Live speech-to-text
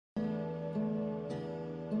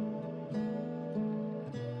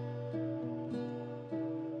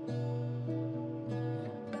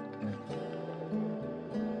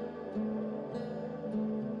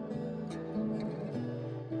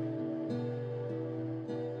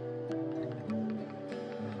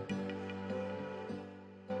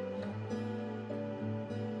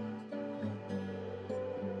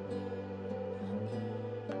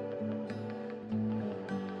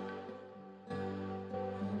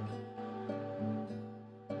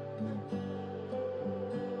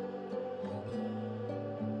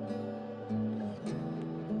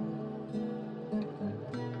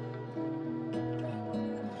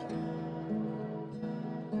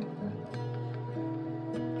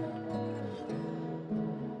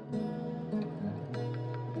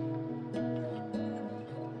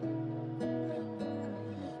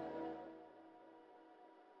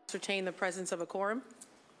ascertain the presence of a quorum.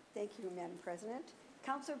 Thank you, Madam President.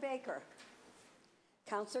 Councilor Baker.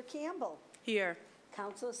 Councilor Campbell. Here.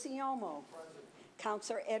 Councilor Siomo.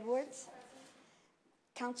 Councilor Edwards.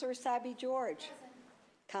 Councilor Sabi George.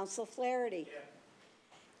 Councilor Flaherty.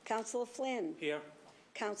 Councilor Flynn. Here.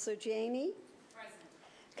 Councilor Janey.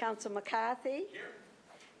 Councilor McCarthy. Here.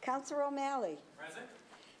 Councilor O'Malley. Present.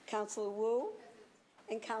 Councilor Wu.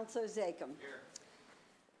 And Councilor Zakem. Here.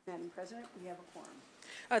 Madam President, we have a quorum.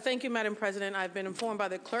 Thank you, Madam President. I've been informed by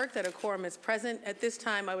the clerk that a quorum is present. At this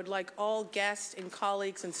time, I would like all guests and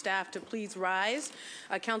colleagues and staff to please rise.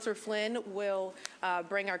 Councilor Flynn will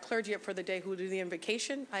bring our clergy up for the day who will do the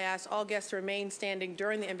invocation. I ask all guests to remain standing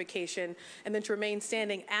during the invocation and then to remain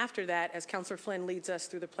standing after that as Councilor Flynn leads us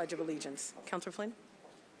through the Pledge of Allegiance. Councilor Flynn.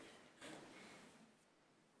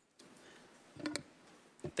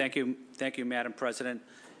 Thank you, Madam President.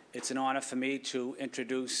 It's an honor for me to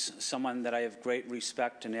introduce someone that I have great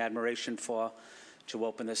respect and admiration for to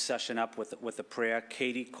open this session up with a prayer.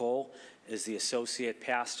 Katie Cole is the Associate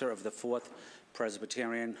Pastor of the 4th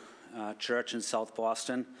Presbyterian Church in South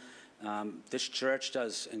Boston. This church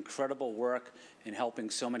does incredible work in helping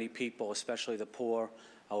so many people, especially the poor,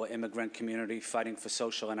 our immigrant community, fighting for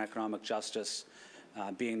social and economic justice,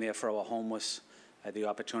 being there for our homeless. I had the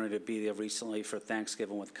opportunity to be there recently for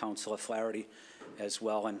Thanksgiving with Councilor Flaherty as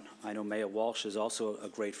well, and I know Mayor Walsh is also a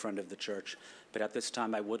great friend of the church. But at this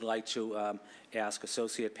time, I would like to ask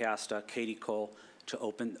Associate Pastor Katie Cole to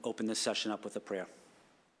open this session up with a prayer.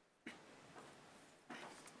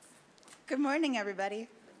 Good morning, everybody,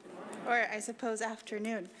 or I suppose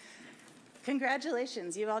afternoon.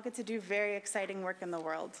 Congratulations, you all get to do very exciting work in the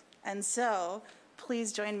world, and so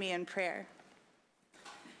please join me in prayer.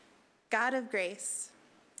 God of grace,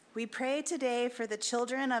 we pray today for the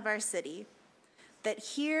children of our city, that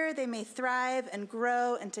here they may thrive and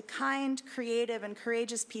grow into kind, creative, and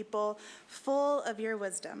courageous people full of your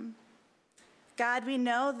wisdom. God, we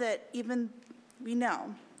know that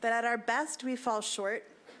at our best we fall short,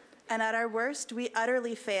 and at our worst we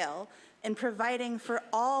utterly fail in providing for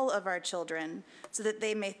all of our children so that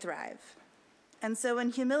they may thrive. And so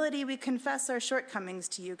in humility, we confess our shortcomings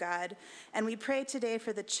to you, God, and we pray today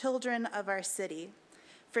for the children of our city,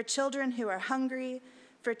 for children who are hungry,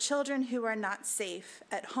 for children who are not safe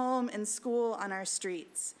at home, in school, on our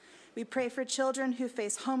streets. We pray for children who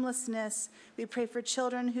face homelessness. We pray for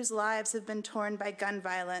children whose lives have been torn by gun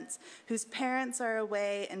violence, whose parents are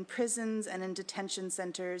away in prisons and in detention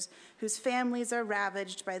centers, whose families are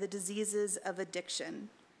ravaged by the diseases of addiction.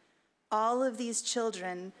 All of these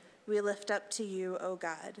children we lift up to you, O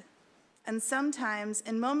God. And sometimes,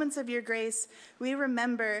 in moments of your grace, we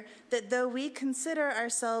remember that though we consider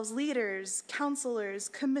ourselves leaders, counselors,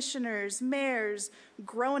 commissioners, mayors,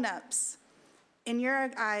 grown-ups, in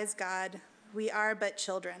your eyes, God, we are but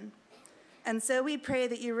children. And so we pray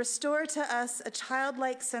that you restore to us a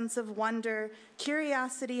childlike sense of wonder,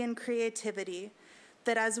 curiosity, and creativity,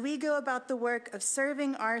 that as we go about the work of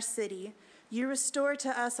serving our city, you restore to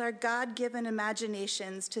us our God-given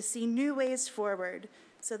imaginations to see new ways forward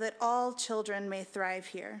so that all children may thrive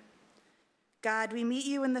here. God, we meet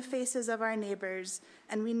you in the faces of our neighbors,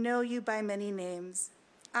 and we know you by many names.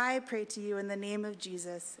 I pray to you in the name of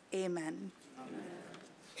Jesus. Amen. Amen.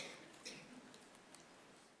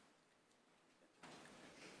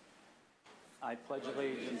 I pledge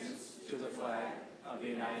allegiance to the flag of the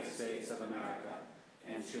United States of America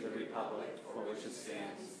and to the republic for which it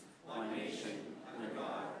stands, one nation, under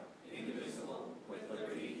God, indivisible, with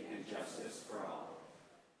liberty and justice for all.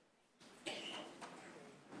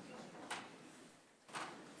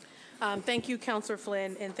 Thank you, Councilor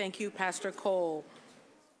Flynn, and thank you, Pastor Cole.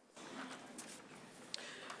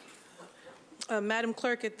 Madam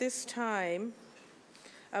Clerk, at this time,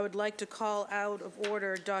 I would like to call out of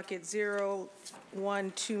order docket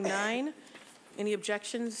 0129. Any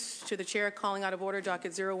objections to the chair calling out of order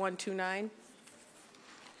docket 0129?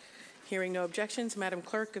 Hearing no objections, Madam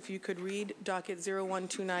Clerk, if you could read docket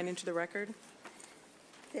 0129 into the record.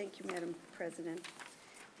 Thank you, Madam President.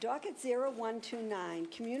 Docket 0129,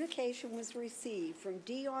 communication was received from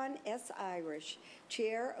Dion S. Irish,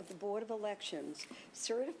 Chair of the Board of Elections,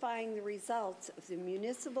 certifying the results of the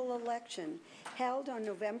municipal election held on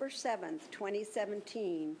November 7th,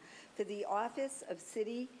 2017, for the office of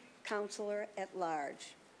City Councilor at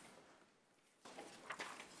Large.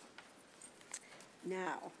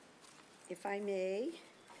 Now, if I may,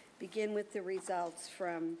 begin with the results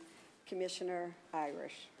from Commissioner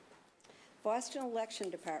Irish. Boston Election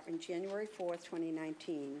Department, January 4th,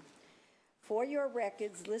 2019. For your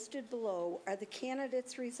records, listed below are the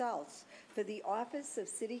candidates' results for the office of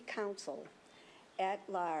City Council at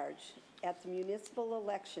Large at the municipal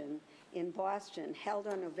election in Boston held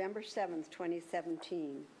on November 7,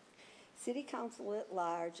 2017. City Council at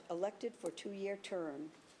large, elected for two-year term.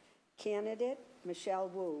 Candidate, Michelle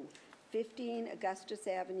Wu, 15 Augustus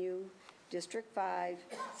Avenue, District 5,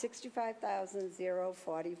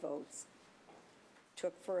 65,040 votes.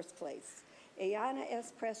 Took first place. Ayanna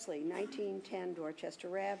S. Presley, 1910 Dorchester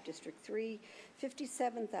Ave, District 3,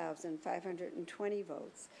 57,520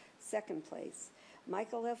 votes. Second place.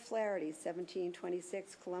 Michael F. Flaherty,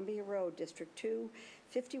 1726 Columbia Road, District 2,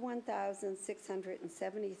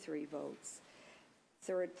 51,673 votes.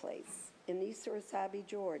 Third place. Anissa Wasabi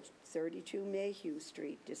George, 32 Mayhew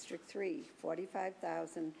Street, District 3,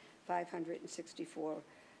 45,564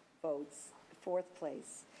 votes. Fourth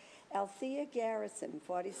place. Althea Garrison,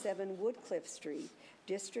 47 Woodcliff Street,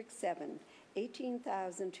 District 7,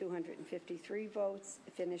 18,253 votes,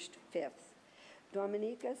 finished fifth.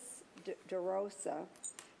 Dominicus DeRosa,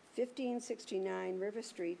 1569 River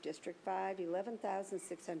Street, District 5,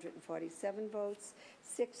 11,647 votes,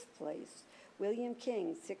 sixth place. William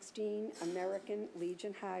King, 16 American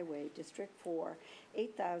Legion Highway, District 4,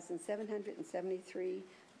 8,773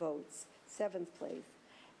 votes, seventh place.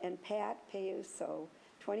 And Pat Peuso,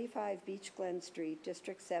 25 Beach Glen Street,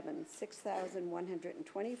 District 7,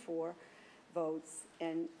 6,124 votes,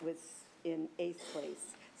 and was in eighth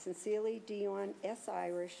place. Sincerely, Dion S.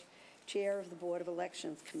 Irish, Chair of the Board of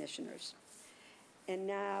Elections Commissioners. And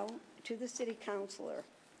now to the City Councilor,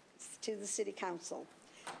 to the City Council.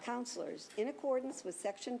 Councilors, in accordance with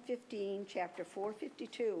Section 15, Chapter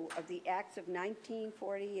 452 of the Acts of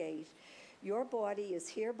 1948, your body is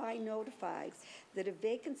hereby notified that a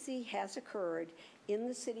vacancy has occurred in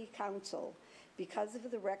the City Council because of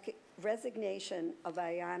the resignation of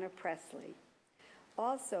Ayanna Presley.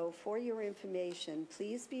 Also, for your information,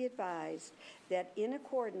 please be advised that in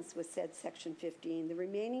accordance with said Section 15, the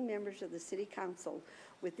remaining members of the City Council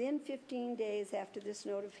within 15 days after this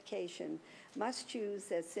notification must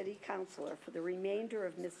choose as City Councilor for the remainder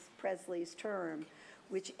of Ms. Presley's term,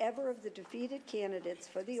 whichever of the defeated candidates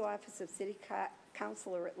for the office of City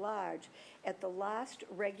Councilor at large at the last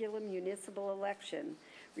regular municipal election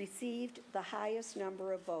received the highest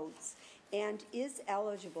number of votes and is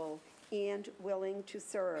eligible and willing to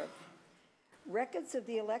serve. Records of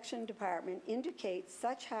the election department indicate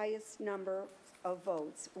such highest number of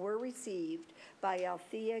votes were received by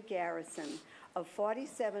Althea Garrison of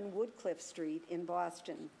 47 Woodcliff Street in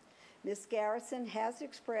Boston. Ms. Garrison has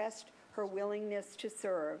expressed her willingness to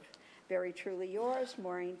serve. Very truly yours,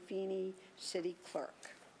 Maureen Feeney, City Clerk.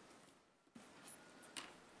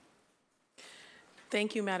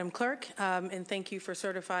 Thank you, Madam Clerk, and thank you for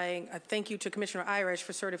certifying, thank you to Commissioner Irish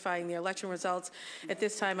for certifying the election results. At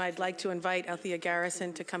this time, I'd like to invite Althea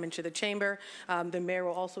Garrison to come into the chamber. The mayor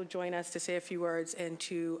will also join us to say a few words and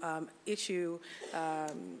to issue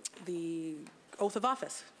the oath of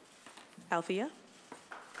office. Althea.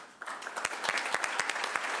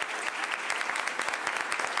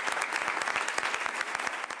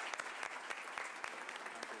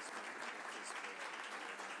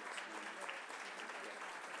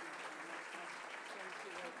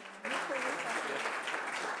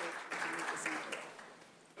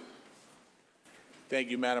 Thank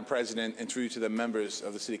you, Madam President, and through you to the members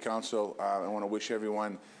of the City Council. I want to wish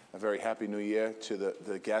everyone a very happy new year. To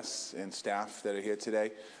the guests and staff that are here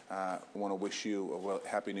today, I want to wish you a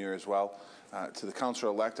happy new year as well. To the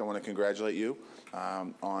Councilor-elect, I want to congratulate you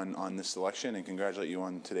on this election and congratulate you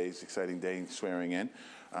on today's exciting day swearing in.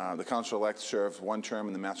 The Councilor-elect served one term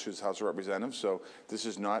in the Massachusetts House of Representatives, so this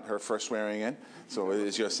is not her first swearing in, so it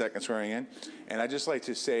is your second swearing in. And I'd just like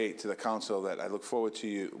to say to the Council that I look forward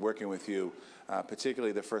to working with you,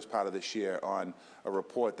 particularly the first part of this year, on a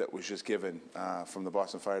report that was just given from the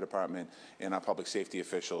Boston Fire Department and our public safety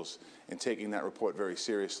officials, and taking that report very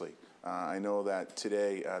seriously. I know that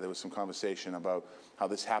today there was some conversation about how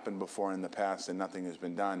this happened before in the past and nothing has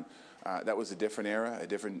been done. That was a different era, a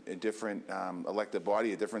different elected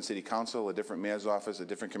body, a different city council, a different mayor's office, a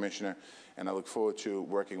different commissioner, and I look forward to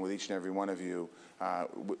working with each and every one of you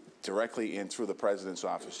directly and through the president's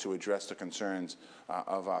office to address the concerns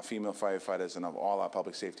of our female firefighters and of all our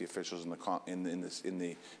public safety officials in the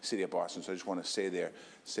city of Boston. So I just want to say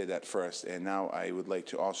that first. And now I would like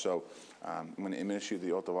to also, I'm going to administer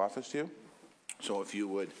the oath of office to you. So if you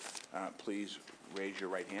would please raise your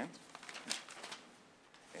right hand.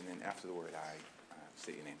 And then after the word I,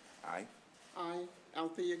 state your name. I,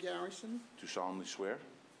 Althea Garrison, do solemnly swear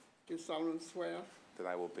do solemnly swear that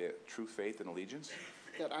I will bear true faith and allegiance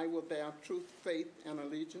that I will bear true faith and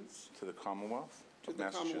allegiance to the Commonwealth to of the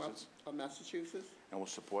Massachusetts Commonwealth of Massachusetts and will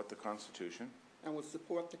support the Constitution and will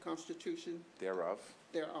support the Constitution thereof,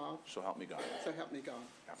 thereof, so help me God. so help me God.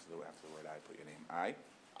 After the word I, put your name. I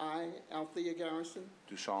I, Althea Garrison,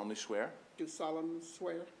 do solemnly swear do solemnly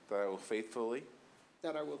swear that I will faithfully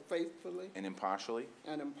that I will faithfully and impartially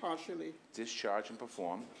and impartially discharge and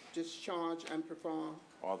perform discharge and perform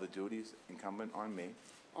all the duties incumbent on me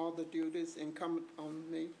all the duties incumbent on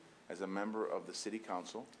me as a member of the City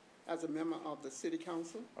Council as a member of the City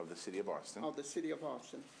Council of the City of Boston, of the City of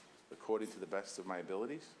Austin, according to the best of my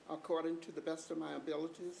abilities according to the best of my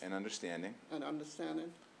abilities and understanding, understanding,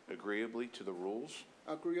 agreeably to the rules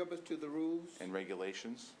agreeable to the rules and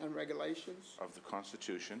regulations and regulations of the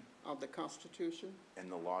Constitution of the Constitution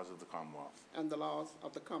and the laws of the Commonwealth. and the laws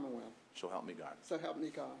of the Commonwealth. So help me God. So help me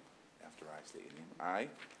God. After I state your name.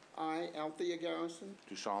 I, Althea Garrison,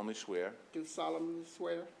 Do solemnly swear do solemnly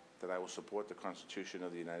swear that I will support the Constitution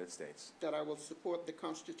of the United States. that I will support the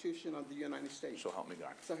Constitution of the United States. So help me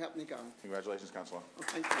God. So help me God. Congratulations, Councilor. Oh,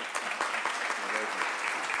 thank you. Congratulations.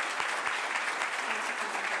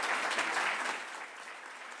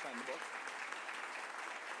 Sign the book.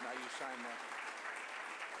 Now you sign the...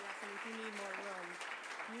 Yes, and if you need more room,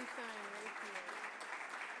 you sign right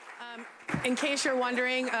here. In case you're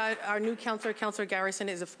wondering, our new counselor, Councilor Garrison,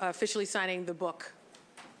 is officially signing the book.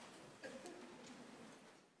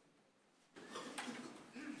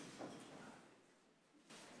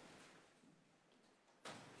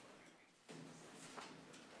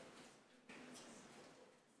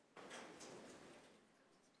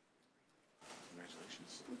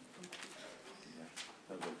 Congratulations.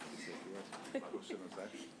 Yeah. I'll go sit on the side.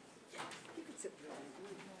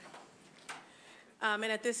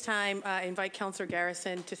 And at this time, I invite Councilor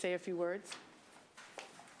Garrison to say a few words.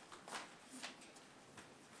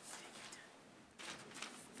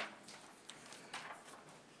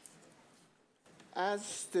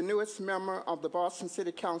 As the newest member of the Boston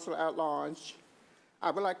City Council at large,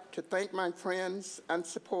 I would like to thank my friends and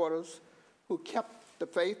supporters who kept the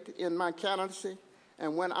faith in my candidacy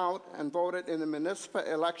and went out and voted in the municipal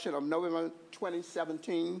election of November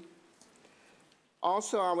 2017.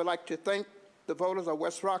 Also, I would like to thank the voters of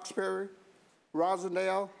West Roxbury,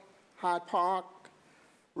 Rosendale, Hyde Park,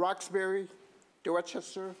 Roxbury,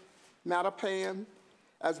 Dorchester, Mattapan,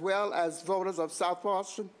 as well as voters of South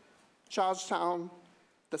Boston, Charlestown,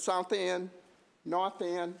 the South End, North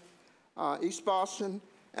End, East Boston,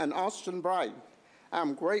 and Austin Bright.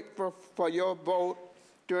 I'm grateful for your vote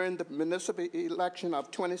during the municipal election of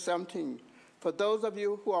 2017. For those of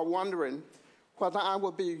you who are wondering whether I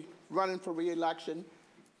will be running for re-election,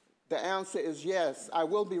 the answer is yes, I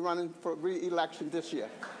will be running for re-election this year.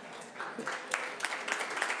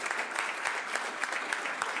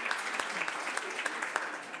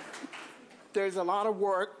 There's a lot of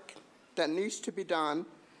work that needs to be done,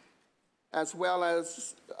 as well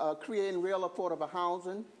as creating real affordable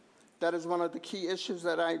housing. That is one of the key issues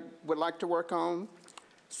that I would like to work on.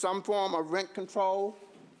 Some form of rent control,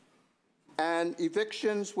 and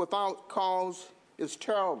evictions without cause is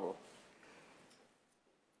terrible.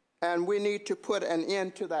 And we need to put an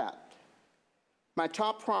end to that. My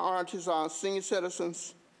top priorities are senior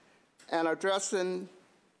citizens and addressing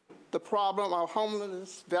the problem of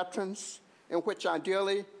homeless veterans, in which I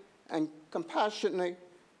dearly and compassionately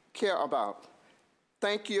care about.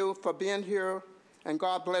 Thank you for being here, and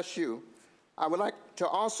God bless you. I would like to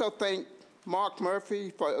also thank Mark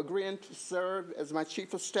Murphy for agreeing to serve as my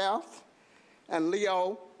Chief of Staff, and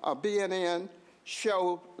Leo of BNN,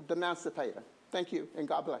 Show the Emancipator. Thank you, and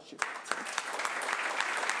God bless you.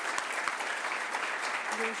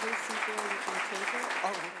 Here's your seat there, you can take it. Oh,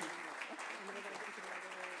 And then we're gonna take it right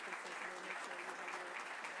over to Councilor. We'll make sure you have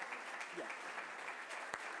your- yeah.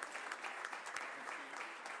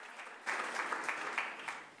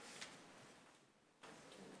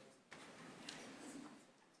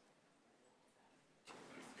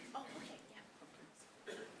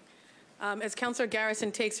 As Councilor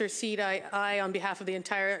Garrison takes her seat, I, on behalf of the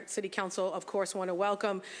entire City Council, of course, want to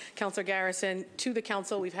welcome Councilor Garrison to the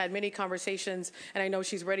Council. We've had many conversations, and I know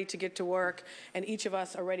she's ready to get to work, and each of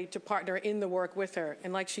us are ready to partner in the work with her.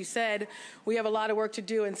 And like she said, we have a lot of work to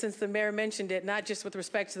do, and since the mayor mentioned it, not just with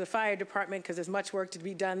respect to the fire department, because there's much work to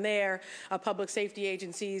be done there, public safety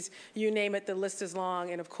agencies, you name it, the list is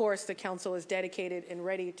long, and of course, the Council is dedicated and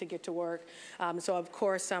ready to get to work. So of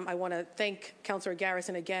course, I want to thank Councilor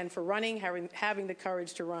Garrison again for running, having the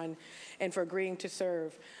courage to run, and for agreeing to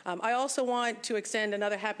serve. I also want to extend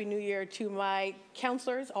another Happy New Year to my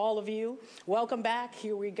councilors, all of you. Welcome back.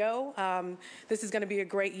 Here we go. This is going to be a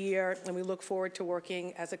great year, and we look forward to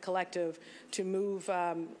working as a collective to move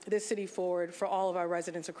this city forward for all of our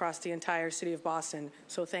residents across the entire city of Boston.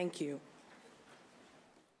 So thank you.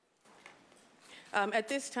 At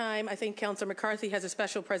this time, I think Councilor McCarthy has a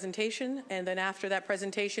special presentation, and then after that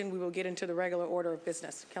presentation, we will get into the regular order of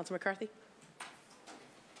business. Councilor McCarthy?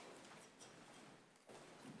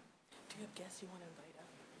 Do you have guests you want to invite up?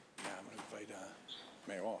 Yeah, I'm going to invite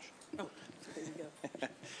Mayor Walsh. Oh, there you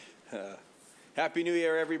go. Happy New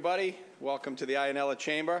Year, everybody. Welcome to the Ionella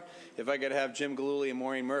Chamber. If I could have Jim Galluli and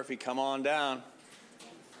Maureen Murphy come on down.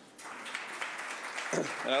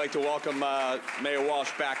 And I'd like to welcome Mayor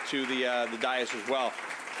Walsh back to the dais as well.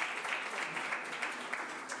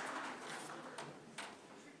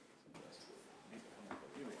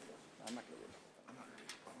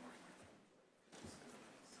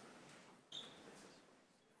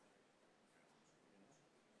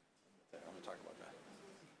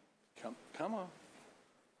 Come on.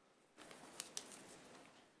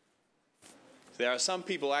 There are some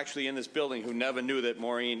people actually in this building who never knew that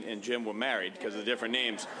Maureen and Jim were married because of the different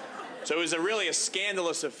names. So it was really a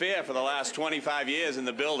scandalous affair for the last 25 years in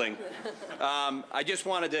the building. I just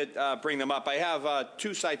wanted to bring them up. I have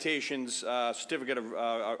 2 citations, certificate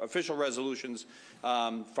of official resolutions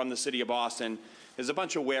from the city of Boston. There's a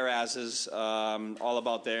bunch of whereases all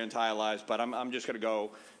about their entire lives, but I'm just going to go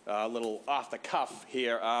a little off the cuff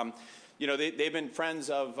here. You know, they've been friends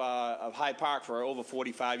of Hyde Park for over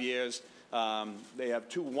 45 years. They have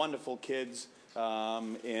 2 wonderful kids,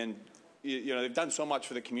 and you know, they've done so much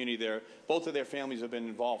for the community. Both of their families have been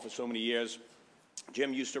involved for so many years.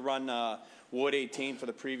 Jim used to run Ward 18 for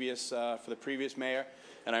the previous mayor,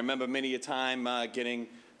 and I remember many a time getting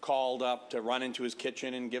called up to run into his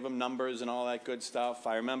kitchen and give him numbers and all that good stuff.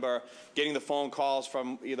 I remember getting the phone calls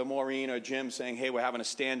from either Maureen or Jim saying, "Hey, we're having a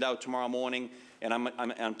standout tomorrow morning, and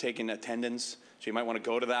I'm taking attendance, so you might want to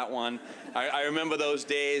go to that one." I remember those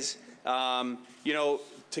days. You know,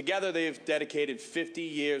 together they've dedicated 50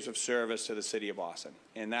 years of service to the city of Boston,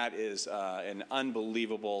 and that is an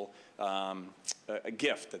unbelievable a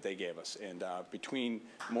gift that they gave us. And between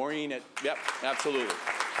Maureen, yep, absolutely.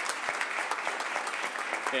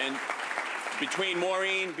 And between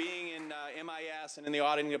Maureen being in MIS and in the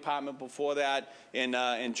auditing department before that,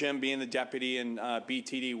 and Jim being the deputy and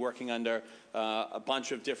BTD working under a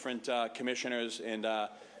bunch of different commissioners, and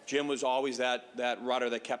Jim was always that rudder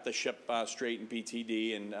that kept the ship straight in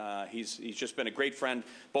BTD, and he's just been a great friend.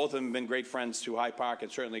 Both of them have been great friends to Hyde Park, and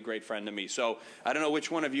certainly a great friend to me. So I don't know which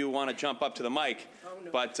one of you want to jump up to the mic,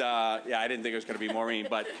 but yeah, I didn't think it was going to be Maureen.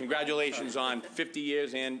 But congratulations on 50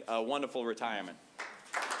 years and a wonderful retirement.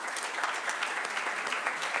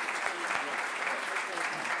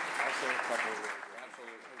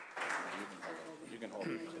 You can hold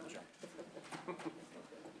it.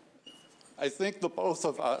 I think the both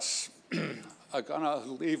of us are going to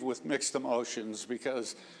leave with mixed emotions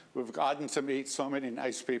because we've gotten to meet so many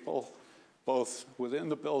nice people, both within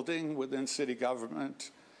the building, within city government,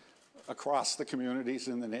 across the communities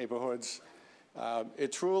in the neighborhoods.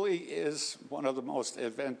 It truly is one of the most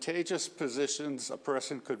advantageous positions a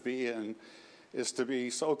person could be in, is to be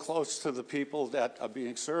so close to the people that are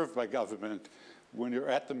being served by government when you're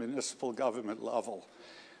at the municipal government level.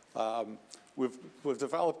 We've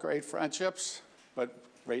developed great friendships, but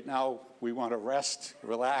right now we want to rest,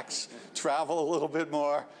 relax, travel a little bit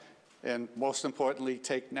more, and most importantly,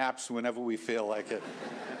 take naps whenever we feel like it.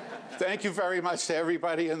 Thank you very much to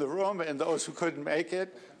everybody in the room and those who couldn't make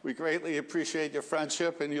it. We greatly appreciate your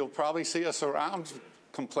friendship, and you'll probably see us around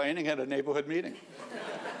complaining at a neighborhood meeting.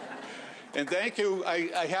 And thank you,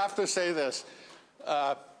 I have to say this,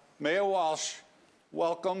 Mayor Walsh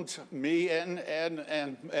welcomed me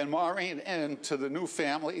and Maureen into the new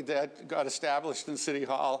family that got established in City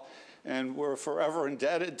Hall, and we're forever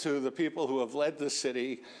indebted to the people who have led the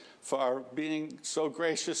city for being so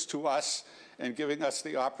gracious to us and giving us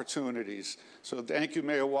the opportunities. So thank you,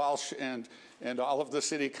 Mayor Walsh, and all of the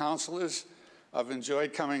city councilors. I've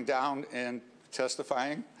enjoyed coming down and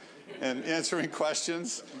testifying and answering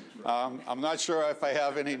questions. I'm not sure if I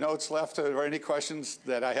have any notes left or any questions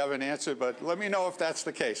that I haven't answered, but let me know if that's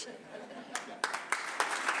the case.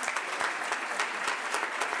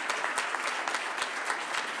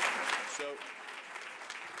 So,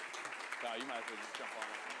 you might as well just jump on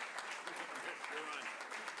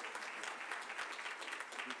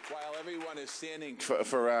it. While everyone is standing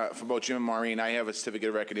for both Jim and Maureen, I have a certificate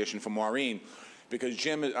of recognition for Maureen. Because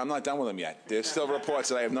Jim, I'm not done with him yet. There's still reports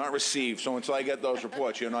that I have not received, so until I get those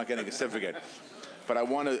reports, you're not getting a certificate. But I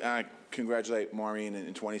want to congratulate Maureen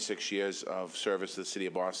in 26 years of service to the city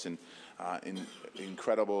of Boston.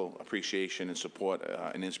 Incredible appreciation and support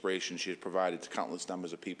and inspiration she has provided to countless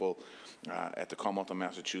numbers of people at the Commonwealth of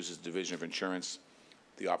Massachusetts Division of Insurance,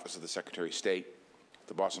 the Office of the Secretary of State,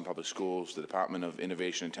 the Boston Public Schools, the Department of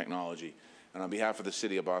Innovation and Technology, And on behalf of the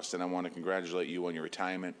City of Boston, I want to congratulate you on your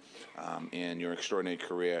retirement and your extraordinary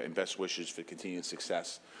career, and best wishes for continued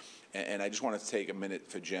success. And I just want to take a minute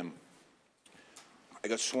for Jim. I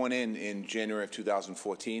got sworn in January of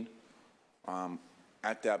 2014.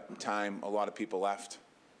 At that time, a lot of people left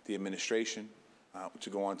the administration to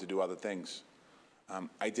go on to do other things.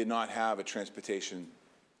 I did not have a transportation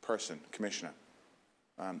commissioner.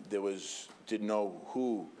 Didn't know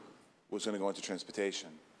who was going to go into transportation.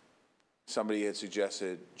 Somebody had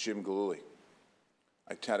suggested Jim Galuli.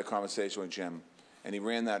 I had a conversation with Jim, and he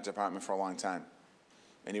ran that department for a long time.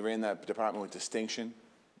 And he ran that department with distinction,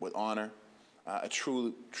 with honor, a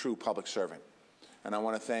true public servant. And I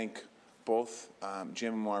want to thank both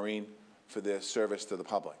Jim and Maureen for their service to the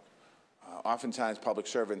public. Oftentimes, public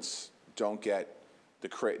servants don't get the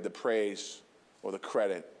praise or the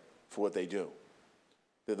credit for what they do.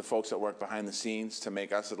 They're the folks that work behind the scenes to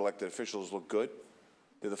make us as elected officials look good.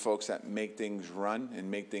 They're the folks that make things run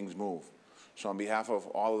and make things move. So on behalf of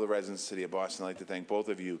all of the residents of the City of Boston, I'd like to thank both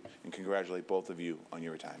of you and congratulate both of you on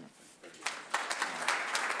your retirement.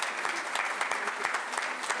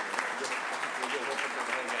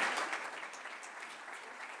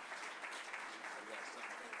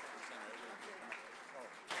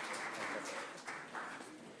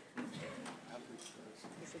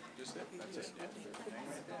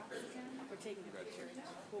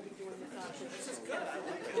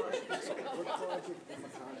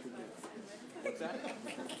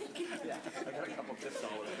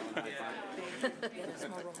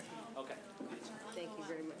 Okay. Thank you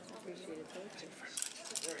very much. Appreciate it. Thank you.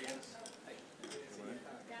 There he is.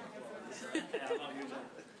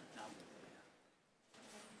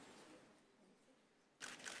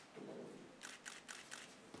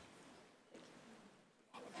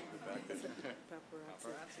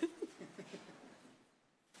 Paparazzi.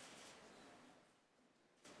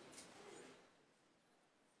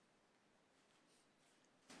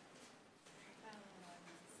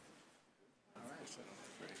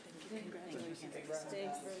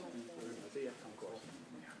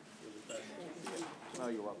 Oh,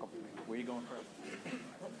 you're welcome. Where are you going first?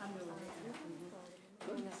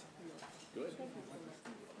 Good.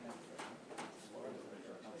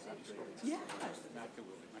 Yeah.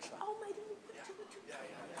 Oh, my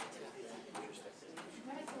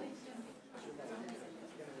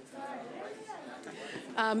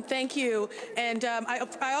Thank you. And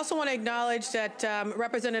I also want to acknowledge that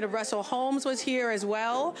Representative Russell Holmes was here as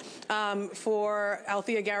well for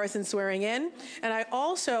Althea Garrison swearing in. And I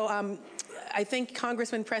also I think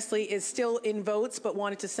Congressman Presley is still in votes, but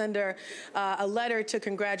wanted to send her a letter to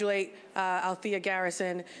congratulate Althea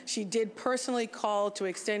Garrison. She did personally call to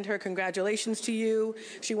extend her congratulations to you.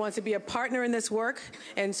 She wants to be a partner in this work,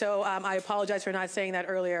 and so I apologize for not saying that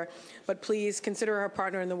earlier, but please consider her a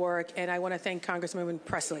partner in the work, and I want to thank Congressman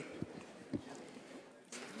Presley.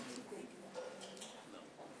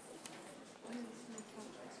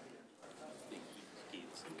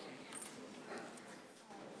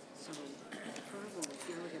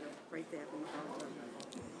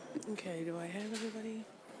 Okay, do I have everybody?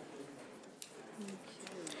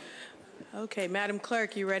 Okay, Madam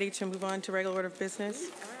Clerk, you ready to move on to regular order of business?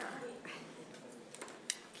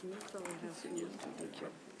 Can you fill it out? Thank you.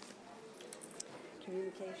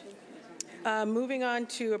 Communication? Moving on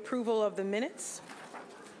to approval of the minutes.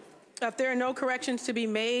 If there are no corrections to be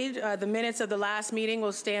made, the minutes of the last meeting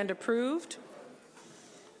will stand approved.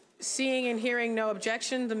 Seeing and hearing no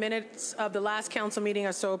objection, the minutes of the last council meeting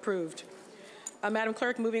are so approved. Madam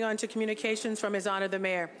Clerk, moving on to communications from His Honor the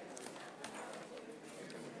Mayor.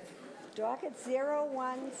 Docket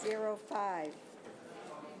 0105. Do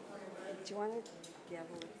you want to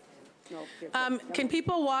gavel it? No. Can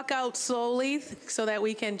people walk out slowly so that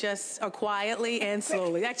we can just, or quietly and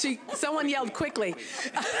slowly? Actually, someone yelled quickly.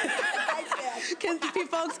 Can you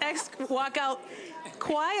folks walk out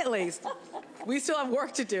quietly? We still have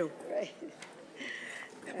work to do. Right.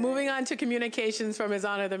 Moving on to communications from His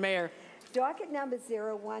Honor the Mayor. Docket number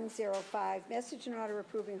 0105, message and order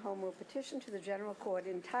approving home rule petition to the General Court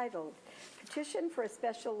entitled Petition for a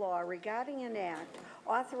Special Law Regarding an Act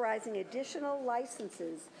Authorizing Additional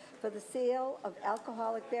Licenses for the Sale of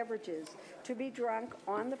Alcoholic Beverages to be drunk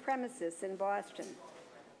on the premises in Boston.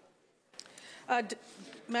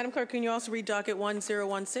 Madam Clerk, can you also read docket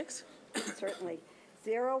 1016? Certainly.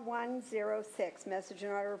 0106, message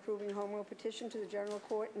and order approving home rule petition to the General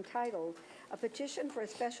Court entitled A Petition for a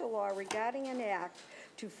Special Law Regarding an Act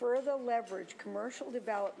to Further Leverage Commercial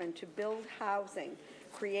Development to Build Housing,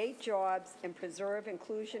 Create Jobs, and Preserve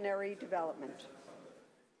Inclusionary Development.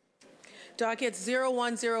 Dockets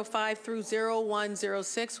 0105 through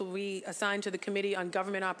 0106 will be assigned to the Committee on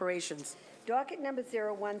Government Operations. Docket number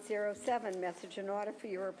 0107, message in order for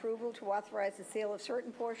your approval to authorize the sale of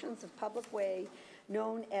certain portions of public way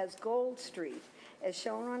known as Gold Street, as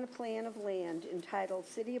shown on a plan of land entitled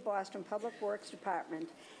City of Boston Public Works Department,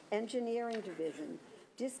 Engineering Division,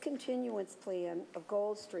 Discontinuance Plan of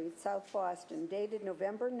Gold Street, South Boston, dated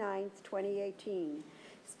November 9th, 2018,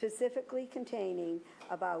 specifically containing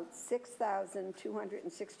about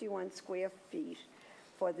 6,261 square feet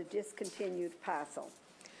for the discontinued parcel.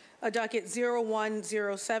 Docket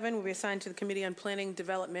 0107 will be assigned to the Committee on Planning,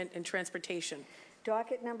 Development, and Transportation.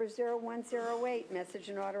 Docket number 0108, message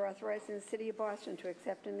and order authorizing the City of Boston to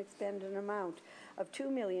accept and expend an amount of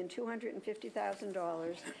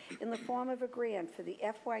 $2,250,000 in the form of a grant for the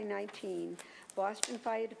FY19 Boston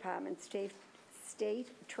Fire Department State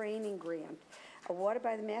Training Grant, awarded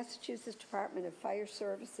by the Massachusetts Department of Fire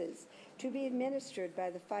Services, to be administered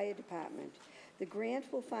by the Fire Department. The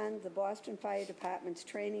grant will fund the Boston Fire Department's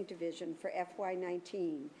Training Division for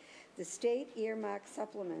FY19. The state earmark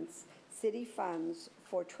supplements city funds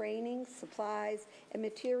for training, supplies, and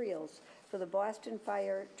materials for the Boston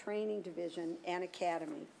Fire Training Division and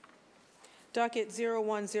Academy. Docket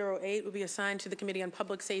 0108 will be assigned to the Committee on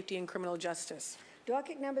Public Safety and Criminal Justice.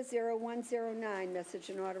 Docket number 0109, message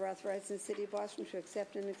and order authorizing the City of Boston to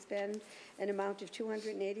accept and expend an amount of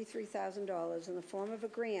 $283,000 in the form of a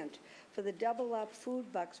grant for the Double Up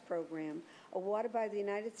Food Bucks program, awarded by the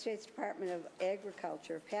United States Department of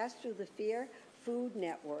Agriculture, passed through the Fair Food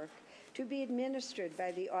Network, to be administered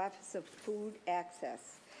by the Office of Food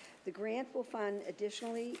Access. The grant will fund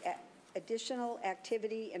additional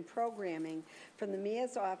activity and programming from the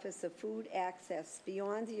Mayor's Office of Food Access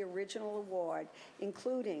beyond the original award,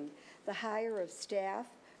 including the hire of staff,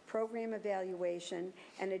 program evaluation,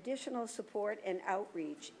 and additional support and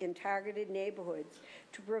outreach in targeted neighborhoods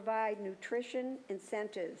to provide nutrition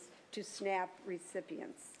incentives to SNAP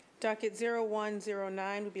recipients. Docket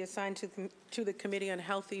 0109 will be assigned to the Committee on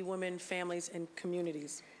Healthy Women, Families, and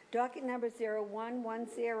Communities. Docket number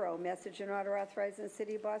 0110, message and order authorizing the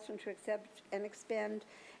City of Boston to accept and expend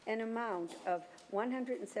an amount of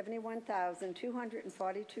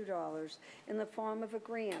 $171,242 in the form of a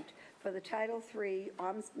grant for the Title III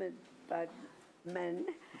Ombudsman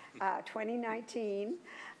 2019,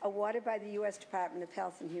 awarded by the U.S. Department of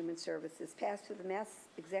Health and Human Services, passed through the Mass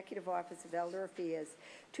Executive Office of Elder Affairs,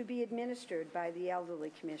 to be administered by the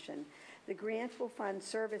Elderly Commission. The grant will fund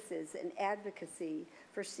services and advocacy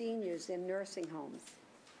for seniors in nursing homes.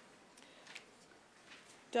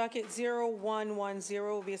 Docket 0110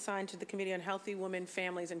 will be assigned to the Committee on Healthy Women,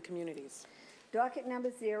 Families, and Communities. Docket number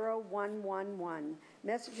 0111,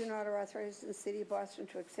 message and order authorizing the City of Boston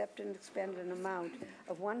to accept and expend an amount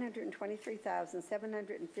of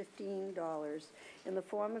 $123,715 in the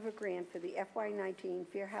form of a grant for the FY19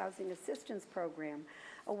 Fair Housing Assistance Program,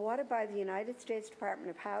 awarded by the United States Department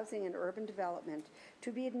of Housing and Urban Development,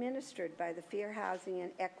 to be administered by the Fair Housing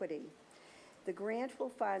and Equity. The grant will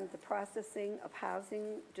fund the processing of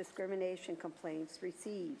housing discrimination complaints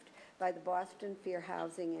received by the Boston Fair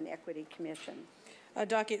Housing and Equity Commission.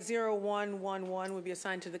 Docket 0111 will be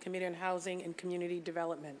assigned to the Committee on Housing and Community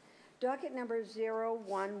Development. Docket number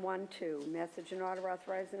 0112, message and order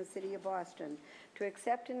authorizing the City of Boston to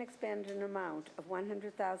accept and expend an amount of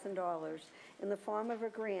 $100,000 in the form of a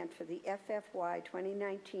grant for the FFY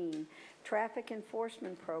 2019 Traffic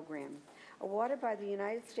Enforcement Program, awarded by the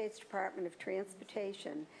United States Department of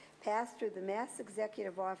Transportation, passed through the Mass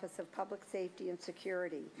Executive Office of Public Safety and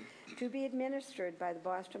Security, to be administered by the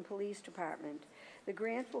Boston Police Department. The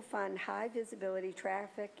grant will fund high-visibility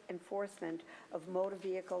traffic enforcement of motor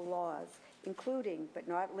vehicle laws, including, but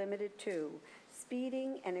not limited to,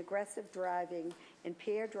 speeding and aggressive driving,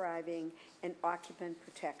 impaired driving, and occupant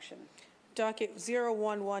protection. Docket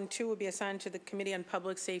 0112 will be assigned to the Committee on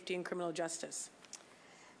Public Safety and Criminal Justice.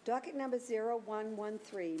 Docket number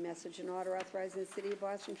 0113, message and order authorizing the City of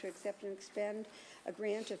Boston to accept and expend a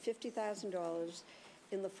grant of $50,000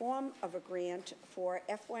 in the form of a grant for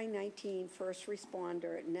FY19 First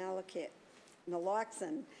Responder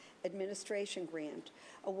Naloxone Administration Grant,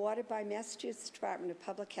 awarded by Massachusetts Department of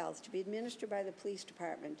Public Health, to be administered by the Police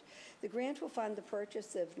Department. The grant will fund the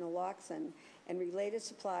purchase of naloxone and related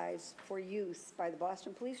supplies for use by the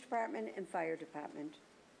Boston Police Department and Fire Department.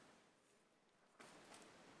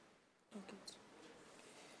 Okay.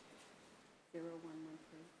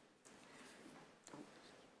 0113.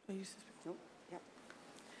 Are you suspect? Nope. Yep.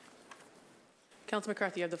 Councilor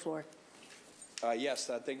McCarthy, you have the floor. Yes,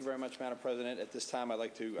 thank you very much, Madam President. At this time, I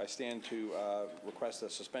stand to request a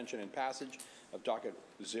suspension and passage of docket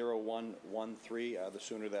 0113. The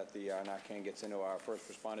sooner that the Narcan gets into our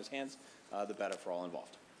first responders' hands, the better for all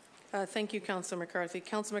involved. Thank you, Councilor McCarthy.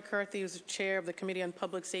 Councilor McCarthy, who is the chair of the Committee on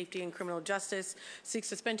Public Safety and Criminal Justice, seeks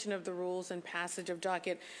suspension of the rules and passage of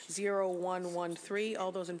docket 0113.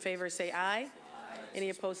 All those in favor say aye. Any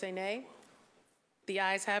opposed say nay. The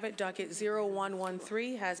ayes have it. Docket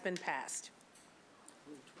 0113 has been passed.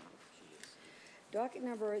 Docket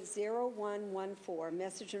number 0114,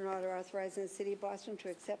 message and order authorizing the City of Boston to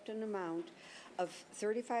accept an amount of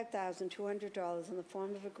 $35,200 in the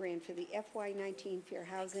form of a grant for the FY19 Fair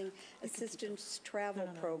Housing Assistance Travel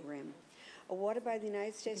Program, awarded by the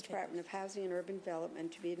United States Department of Housing and Urban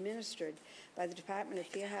Development to be administered by the Department of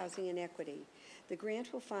Fair Housing and Equity. The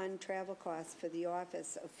grant will fund travel costs for the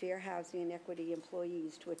Office of Fair Housing and Equity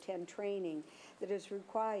employees to attend training that is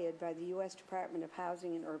required by the U.S. Department of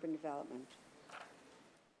Housing and Urban Development.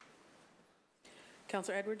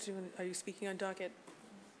 Councilor Edwards, are you speaking on docket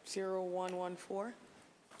 0114?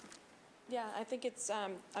 Yeah, I think it's, I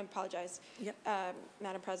apologize. Yep.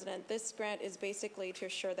 Madam President, this grant is basically to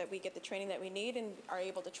assure that we get the training that we need and are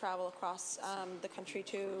able to travel across the country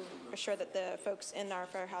to assure that the folks in our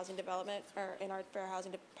fair housing development, or in our fair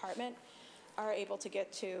housing department, are able to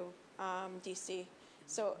get to DC.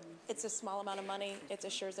 So it's a small amount of money. It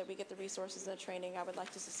assures that we get the resources and the training. I would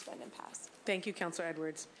like to suspend and pass. Thank you, Councilor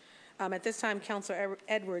Edwards. At this time, Councilor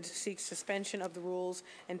Edwards seeks suspension of the rules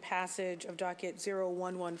and passage of docket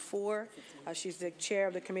 0114. She's the chair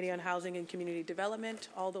of the Committee on Housing and Community Development.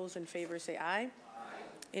 All those in favor say aye.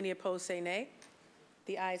 Any opposed say nay.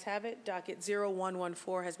 The ayes have it. Docket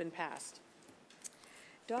 0114 has been passed.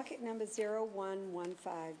 Docket number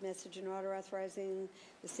 0115, message and order authorizing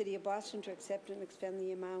the City of Boston to accept and expend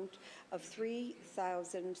the amount of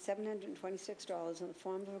 $3,726 in the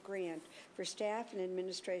form of a grant for staff and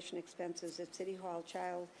administration expenses at City Hall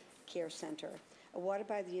Child Care Center, awarded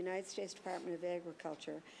by the United States Department of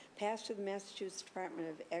Agriculture, passed to the Massachusetts Department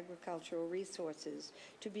of Agricultural Resources,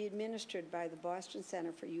 to be administered by the Boston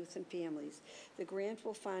Center for Youth and Families. The grant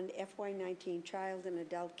will fund FY19 child and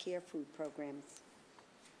adult care food programs.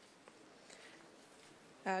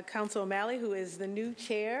 Councilor O'Malley, who is the new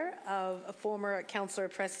chair of former Councilor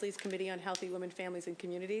Presley's Committee on Healthy Women, Families, and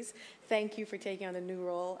Communities. Thank you for taking on the new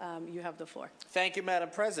role. You have the floor. Thank you, Madam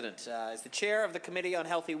President. As the chair of the Committee on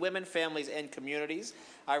Healthy Women, Families, and Communities,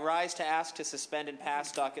 I rise to ask to suspend and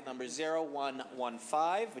pass docket number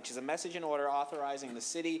 0115, which is a message and order authorizing the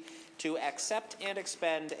city to accept and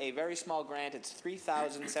expend a very small grant. It's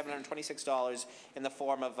 $3,726 in the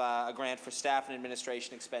form of a grant for staff and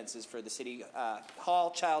administration expenses for the City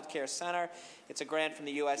Hall Child Care Center. It's a grant from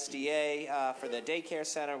the USDA for the daycare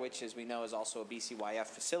center, which, as we know, is also a BCYF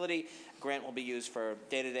facility. The grant will be used for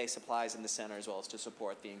day-to-day supplies in the center, as well as to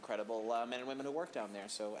support the incredible men and women who work down there.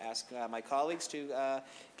 So ask my colleagues to,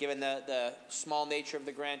 given the small nature of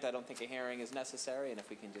the grant, I don't think a hearing is necessary, and if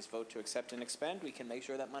we can just vote to accept and expend, we can make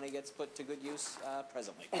sure that money gets put to good use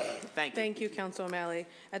presently. Thank you. Thank you, Councilor O'Malley.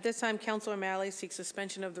 At this time, Councilor O'Malley seeks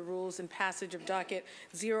suspension of the rules and passage of docket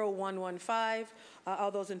 0115.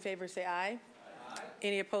 All those in favor say aye.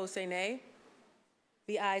 Any opposed say nay.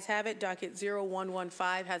 The ayes have it. Docket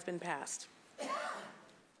 0115 has been passed.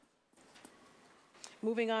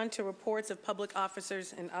 Moving on to reports of public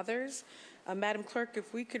officers and others. Madam Clerk,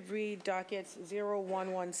 if we could read dockets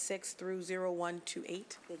 0116 through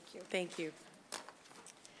 0128. Thank you. Thank you.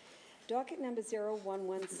 Docket number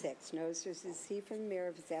 0116, notice was received from the mayor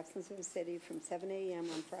of his absence in the city from 7 a.m.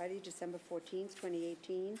 on Friday, December 14th,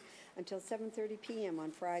 2018, until 7:30 p.m.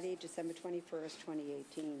 on Friday, December 21st,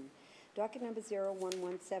 2018. Docket number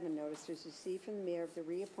 0117, notice was received from the mayor of the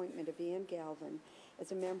reappointment of Ann Galvin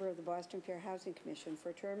as a member of the Boston Fair Housing Commission for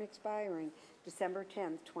a term expiring December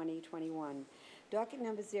 10th, 2021. Docket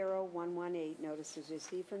number 0118, notice was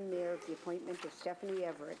received from the mayor of the appointment of Stephanie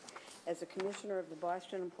Everett as a commissioner of the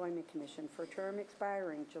Boston Employment Commission for a term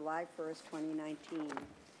expiring July 1st, 2019.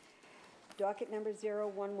 Docket number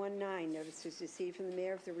 0119, notice was received from the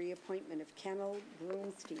mayor of the reappointment of Kennel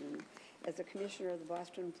Broomstein as a commissioner of the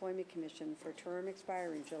Boston Employment Commission for a term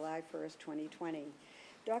expiring July 1st, 2020.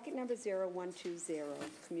 Docket number 0120,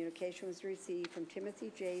 communication was received from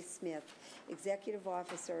Timothy J. Smith, Executive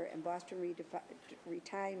Officer and Boston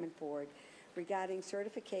Retirement Board, regarding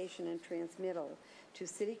certification and transmittal to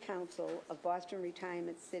City Council of Boston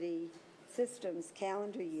Retirement City Systems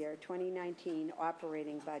calendar year 2019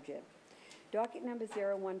 operating budget. Docket number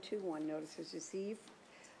 0121, notice was received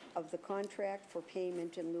of the contract for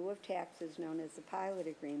payment in lieu of taxes known as the pilot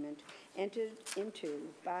agreement entered into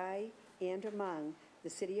by and among the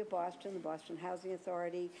City of Boston, the Boston Housing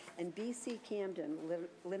Authority, and BC Camden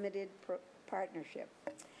Limited Partnership.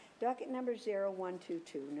 Docket number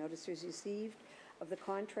 0122, notice was received of the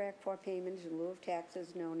contract for payment in lieu of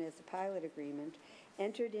taxes known as the pilot agreement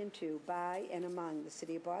entered into by and among the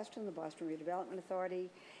City of Boston, the Boston Redevelopment Authority,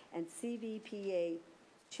 and CVPA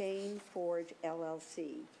Chain Forge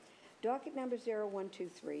LLC. Docket number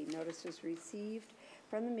 0123, notice was received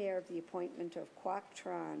from the mayor of the appointment of Kwok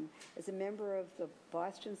Tran as a member of the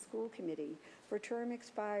Boston School Committee for a term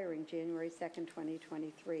expiring January 2nd,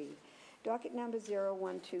 2023. Docket number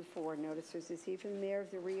 0124, notice was received from the mayor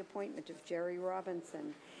of the reappointment of Jerry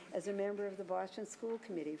Robinson as a member of the Boston School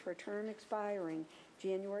Committee for a term expiring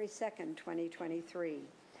January 2nd, 2023.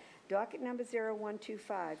 Docket number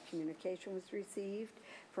 0125, communication was received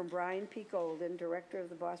from Brian P. Golden, Director of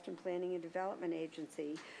the Boston Planning and Development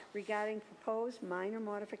Agency, regarding proposed minor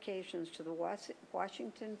modifications to the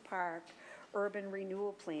Washington Park Urban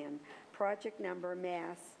Renewal Plan, project number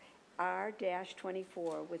Mass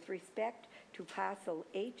R-24, with respect to parcel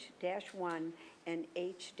H-1 and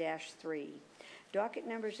H-3. Docket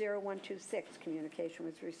number 0126, communication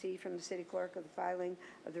was received from the City Clerk of the filing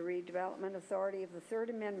of the Redevelopment Authority of the Third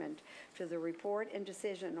Amendment to the report and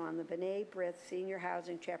decision on the B'nai B'rith Senior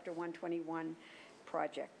Housing Chapter 121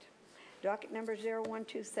 project. Docket number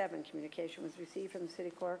 0127, communication was received from the City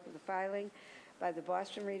Clerk of the filing by the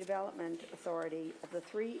Boston Redevelopment Authority of the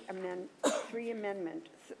three amendment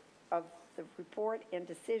of the report and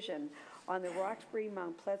decision on the Roxbury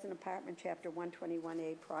Mount Pleasant Apartment Chapter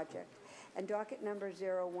 121A project. And docket number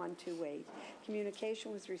 0128,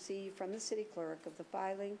 communication was received from the City Clerk of the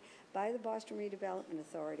filing by the Boston Redevelopment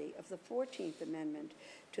Authority of the 14th Amendment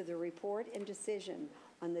to the report and decision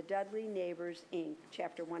on the Dudley Neighbors, Inc.,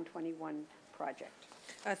 Chapter 121 project.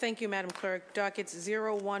 Thank you, Madam Clerk. Dockets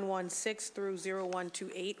 0116 through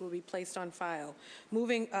 0128 will be placed on file.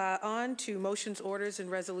 Moving on to motions, orders, and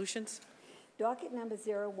resolutions. Docket number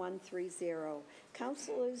 0130,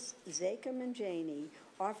 Councilors Zakem and Janey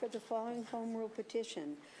offer the following home rule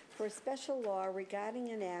petition for a special law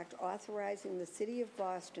regarding an act authorizing the City of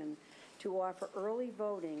Boston to offer early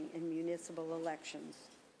voting in municipal elections.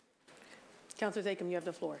 Councilor Zakem, you have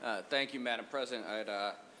the floor. Thank you, Madam President.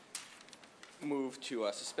 I'd move to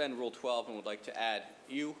suspend Rule 12 and would like to add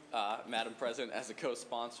you, Madam President, as a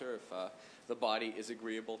co-sponsor if the body is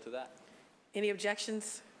agreeable to that. Any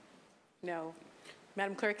objections? No.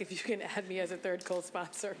 Madam Clerk, if you can add me as a third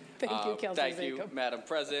co-sponsor. Thank you, Councilor Zakem. Thank you, Madam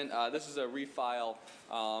President. This is a refile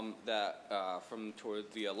from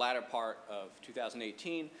toward the latter part of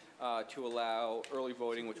 2018 to allow early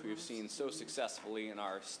voting, which we've seen so successfully in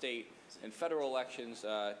our state and federal elections,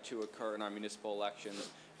 to occur in our municipal elections.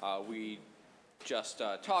 We just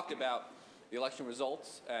talked about the election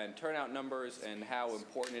results and turnout numbers and how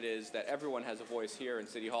important it is that everyone has a voice here in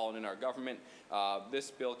City Hall and in our government. This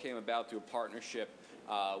bill came about through a partnership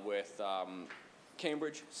with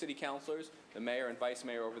Cambridge City Councilors, the mayor and vice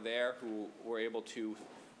mayor over there, who were able to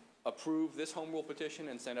approve this home rule petition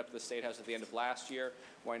and send it up to the State House at the end of last year,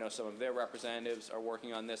 where I know some of their representatives are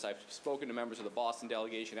working on this. I've spoken to members of the Boston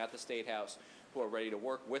delegation at the State House who are ready to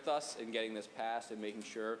work with us in getting this passed and making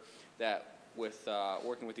sure that with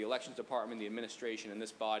working with the Elections Department, the administration, and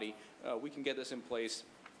this body, we can get this in place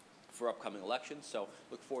for upcoming elections. So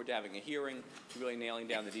look forward to having a hearing, really nailing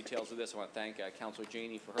down the details of this. I want to thank Councilor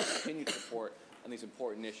Janey for her continued support on these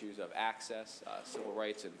important issues of access, civil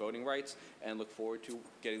rights, and voting rights, and look forward to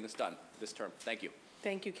getting this done this term. Thank you.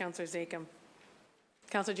 Thank you, Councilor Zakem.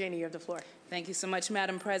 Councilor Janey, you have the floor. Thank you so much,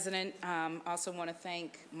 Madam President. Also want to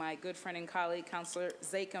thank my good friend and colleague, Councilor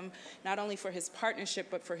Zakem, not only for his partnership,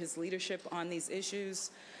 but for his leadership on these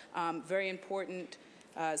issues. Very important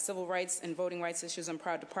civil rights and voting rights issues. I'm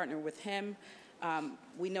proud to partner with him.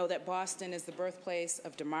 We know that Boston is the birthplace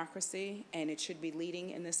of democracy, and it should be leading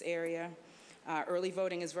in this area. Early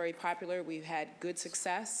voting is very popular. We've had good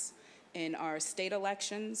success in our state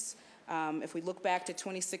elections. If we look back to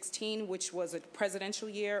 2016, which was a presidential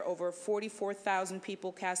year, over 44,000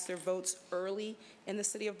 people cast their votes early in the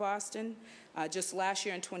city of Boston. Just last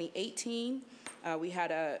year in 2018, we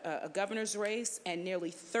had a governor's race, and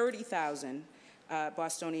nearly 30,000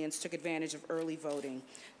 Bostonians took advantage of early voting.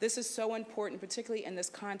 This is so important, particularly in this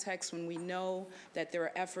context when we know that there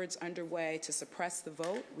are efforts underway to suppress the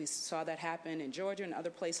vote. We saw that happen in Georgia and other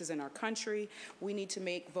places in our country. We need to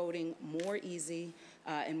make voting more easy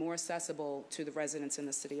and more accessible to the residents in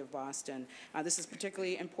the city of Boston. This is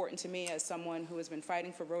particularly important to me as someone who has been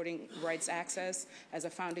fighting for voting rights access, as a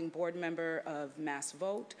founding board member of Mass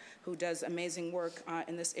Vote, who does amazing work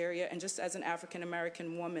in this area, and just as an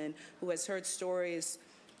African-American woman who has heard stories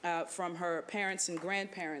from her parents and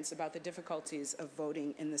grandparents about the difficulties of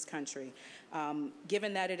voting in this country.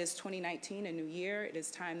 Given that it is 2019, a new year, it is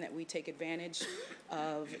time that we take advantage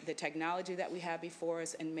of the technology that we have before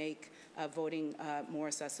us and make voting more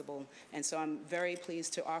accessible. And so I'm very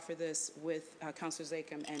pleased to offer this with Councilor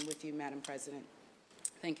Zakhem and with you, Madam President.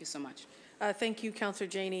 Thank you so much. Thank you, Councilor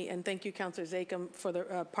Janey, and thank you, Councilor Zakhem, for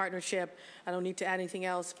the partnership. I don't need to add anything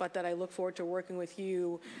else, but that I look forward to working with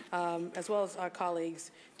you, as well as our colleagues,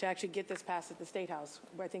 to actually get this passed at the State House.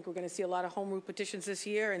 I think we're going to see a lot of home rule petitions this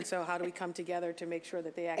year, and so how do we come together to make sure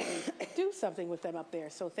that they actually do something with them up there?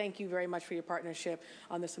 So thank you very much for your partnership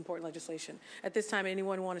on this important legislation. At this time,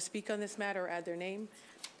 anyone want to speak on this matter or add their name?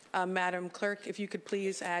 Madam Clerk, if you could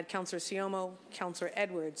please add Councilor Siomo, Councilor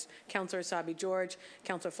Edwards, Councilor Asabi George,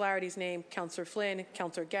 Councilor Flaherty's name, Councilor Flynn,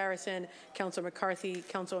 Councilor Garrison, Councilor McCarthy,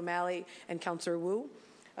 Councilor O'Malley, and Councilor Wu.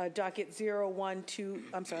 Docket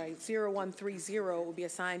 0130 will be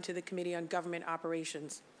assigned to the Committee on Government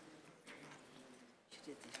Operations.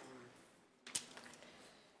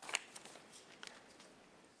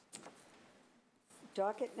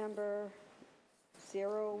 Docket number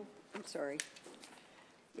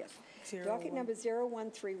Docket number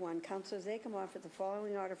 0131, Councilor Zakhem offered the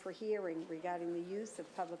following order for hearing regarding the use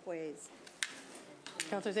of public ways.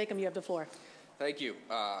 Councilor Zakhem, you have the floor. Thank you,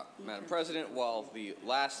 Madam President. While the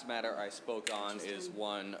last matter I spoke on is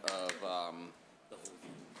one of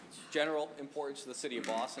general importance to the city of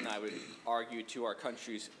Boston, I would argue to our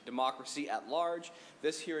country's democracy at large,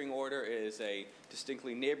 this hearing order is a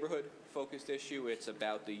distinctly neighborhood-focused issue. It's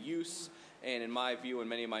about the use, and in my view and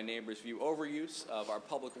many of my neighbors' view, overuse of our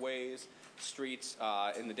public ways, streets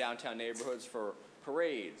in the downtown neighborhoods for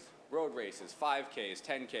parades, road races, 5Ks,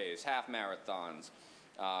 10Ks, half marathons,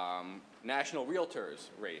 national realtors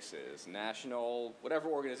races, national whatever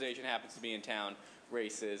organization happens to be in town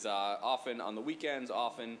races, often on the weekends,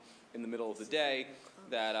 often in the middle of the day,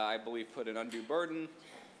 that I believe put an undue burden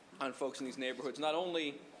on folks in these neighborhoods, not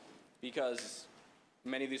only because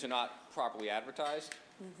many of these are not properly advertised,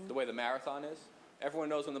 the way the marathon is. Everyone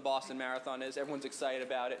knows when the Boston Marathon is. Everyone's excited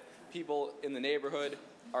about it. People in the neighborhood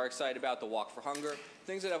are excited about the Walk for Hunger.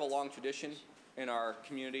 Things that have a long tradition in our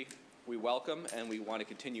community we welcome and we want to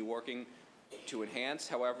continue working to enhance.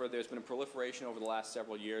 However, there's been a proliferation over the last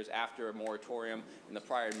several years after a moratorium in the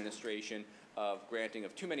prior administration of granting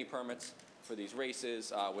of too many permits for these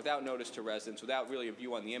races without notice to residents, without really a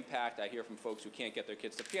view on the impact. I hear from folks who can't get their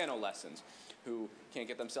kids to piano lessons, who can't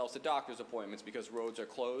get themselves to doctor's appointments because roads are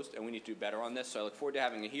closed, and we need to do better on this. So I look forward to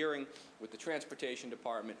having a hearing with the Transportation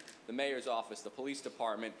Department, the Mayor's Office, the Police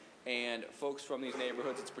Department, and folks from these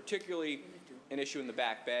neighborhoods. It's particularly an issue in the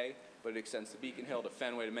Back Bay, but it extends to Beacon Hill, to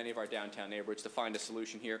Fenway, to many of our downtown neighborhoods to find a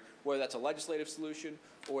solution here, whether that's a legislative solution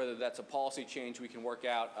or whether that's a policy change we can work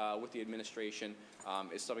out with the administration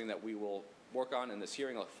is something that we will work on in this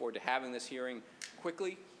hearing. I look forward to having this hearing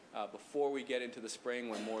quickly before we get into the spring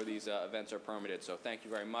when more of these events are permitted. So thank you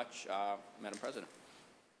very much, Madam President.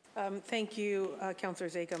 Thank you, Councilor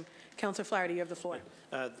Zakhem. Councilor Flaherty, you have the floor.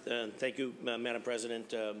 Thank you, Madam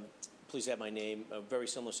President. Please have my name. A very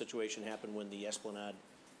similar situation happened when the Esplanade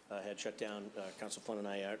had shut down. Councilor Flynn and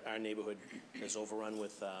I, our neighborhood is overrun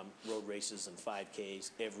with road races and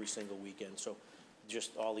 5Ks every single weekend. So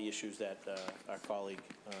just all the issues that our colleague,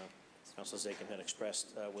 Councilor Zakhem, had expressed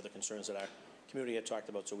were the concerns that our community had talked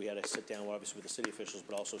about. So we had to sit down, obviously, with the city officials,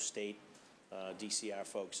 but also state DCR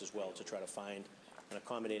folks as well to try to find an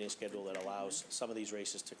accommodating schedule that allows some of these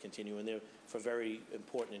races to continue. And they're for very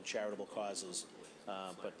important and charitable causes,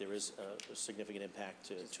 but there is a significant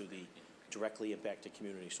impact to the directly impacted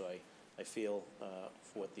community. So I feel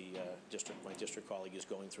for what the my district colleague is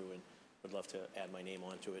going through, and would love to add my name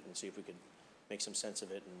onto it and see if we could make some sense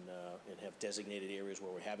of it and have designated areas where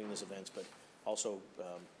we're having these events, but also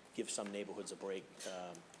give some neighborhoods a break.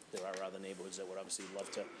 There are other neighborhoods that would obviously love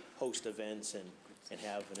to host events and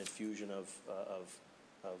have an infusion of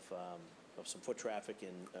some foot traffic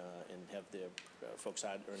and have their folks'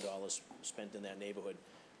 hard-earned dollars spent in that neighborhood.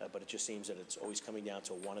 But it just seems that it's always coming down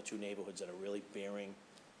to one or two neighborhoods that are really bearing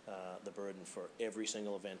the burden for every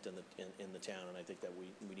single event in the town. And I think that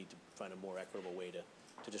we need to find a more equitable way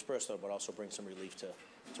to disperse that, but also bring some relief to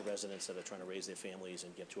residents that are trying to raise their families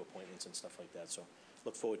and get to appointments and stuff like that. So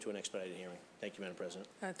look forward to an expedited hearing. Thank you, Madam President.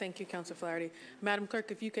 Thank you, Councilor Flaherty. Madam Clerk,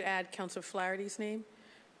 if you could add Councilor Flaherty's name,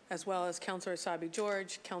 as well as Councilor Asabi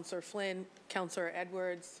George, Councilor Flynn, Councilor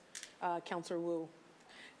Edwards, Councilor Wu.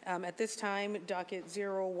 At this time, docket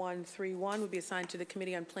 0131 will be assigned to the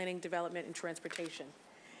Committee on Planning, Development, and Transportation.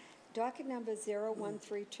 Docket number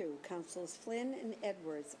 0132, Councilors Flynn and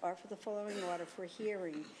Edwards offer the following order for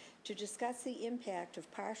hearing to discuss the impact of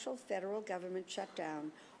partial federal government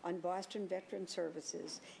shutdown on Boston Veteran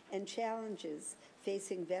Services and challenges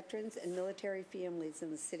facing veterans and military families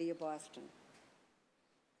in the city of Boston.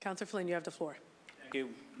 Councilor Flynn, you have the floor. Thank you,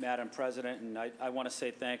 Madam President, and I want to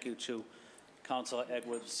say thank you to Councilor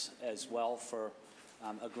Edwards as well for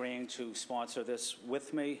agreeing to sponsor this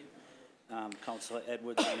with me. Councilor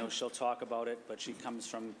Edwards, I know she'll talk about it, but she comes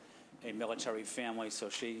from a military family, so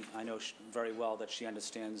I know very well that she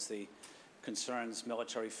understands the concerns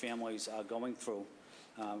military families are going through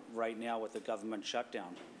right now with the government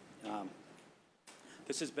shutdown.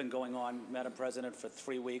 This has been going on, Madam President, for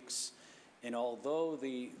 3 weeks, and although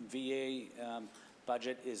the VA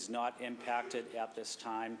budget is not impacted at this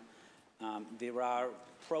time, there are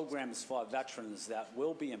programs for veterans that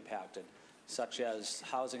will be impacted, such as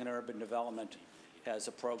Housing and Urban Development has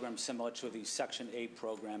a program similar to the Section 8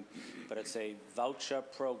 program, but it's a voucher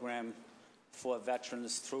program for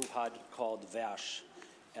veterans through HUD called VASH.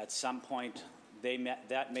 At some point,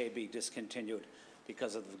 that may be discontinued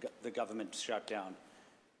because of the government shutdown.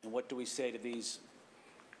 And what do we say to these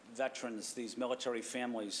veterans, these military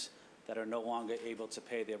families that are no longer able to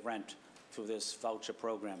pay their rent through this voucher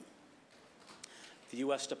program? The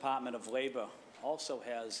U.S. Department of Labor also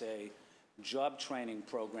has a job training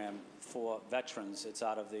program for veterans. It's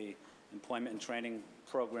out of the Employment and Training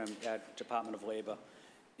Program at Department of Labor.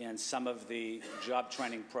 And some of the job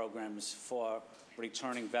training programs for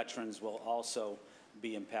returning veterans will also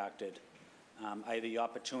be impacted. I had the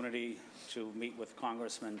opportunity to meet with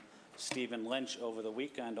Congressman Stephen Lynch over the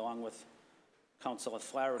weekend, along with Councilor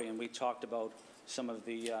Flaherty, and we talked about some of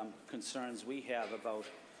the concerns we have about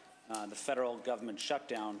the federal government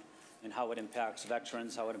shutdown and how it impacts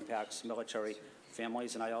veterans, how it impacts military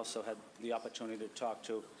families. And I also had the opportunity to talk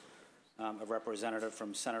to a representative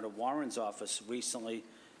from Senator Warren's office recently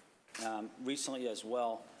as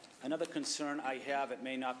well. Another concern I have, it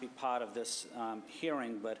may not be part of this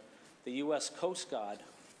hearing, but the U.S. Coast Guard,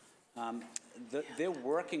 they're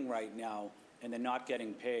working right now and they're not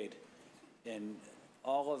getting paid. And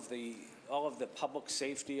all of the public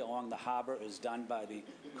safety along the harbor is done by the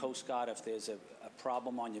Coast Guard. If there's a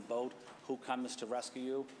problem on your boat, who comes to rescue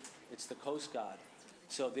you? It's the Coast Guard.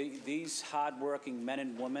 So these hardworking men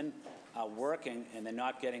and women are working and they're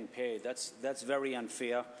not getting paid. That's very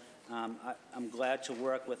unfair. I'm glad to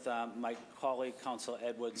work with my colleague, Councilor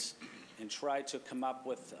Edwards, and try to come up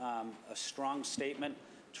with a strong statement,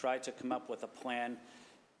 try to come up with a plan.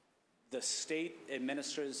 The state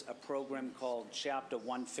administers a program called Chapter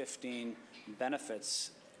 115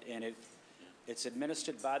 Benefits, and it's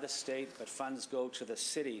administered by the state, but funds go to the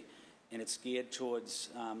city, and it's geared towards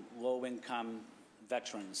low-income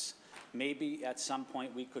veterans. Maybe at some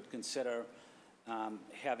point we could consider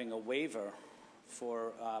having a waiver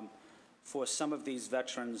for some of these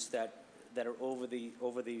veterans that are over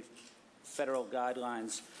the federal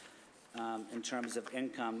guidelines in terms of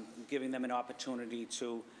income, giving them an opportunity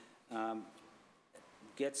to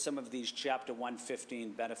get some of these Chapter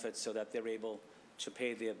 115 benefits so that they're able to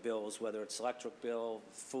pay their bills, whether it's electric bill,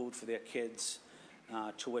 food for their kids,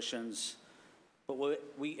 tuitions. But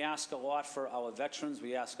we ask a lot for our veterans,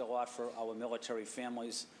 we ask a lot for our military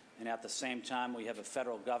families, and at the same time we have a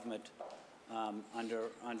federal government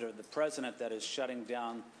under the president that is shutting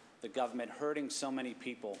down the government, hurting so many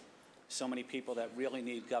people that really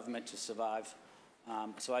need government to survive.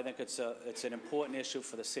 So I think it's an important issue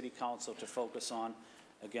for the City Council to focus on.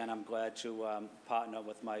 Again, I'm glad to partner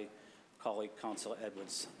with my colleague, Councilor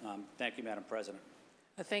Edwards. Thank you, Madam President.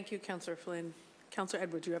 Thank you, Councilor Flynn. Councilor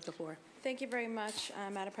Edwards, you have the floor. Thank you very much,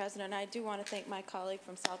 Madam President. I do want to thank my colleague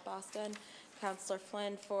from South Boston, Councilor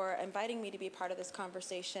Flynn, for inviting me to be part of this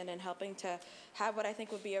conversation and helping to have what I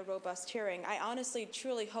think would be a robust hearing. I honestly,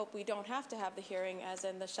 truly hope we don't have to have the hearing, as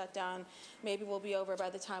in the shutdown maybe will be over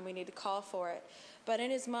by the time we need to call for it. But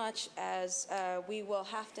inasmuch as we will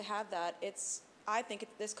have to have that, I think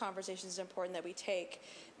this conversation is important that we take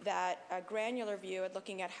that granular view at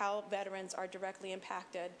looking at how veterans are directly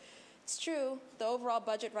impacted. It's true, the overall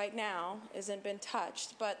budget right now hasn't been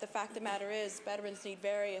touched, but the fact of the matter is veterans need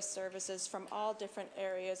various services from all different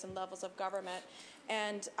areas and levels of government.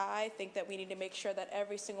 And I think that we need to make sure that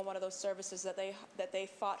every single one of those services that they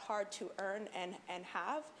fought hard to earn and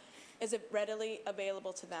have is readily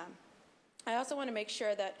available to them. I also want to make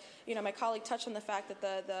sure that, my colleague touched on the fact that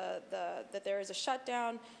that there is a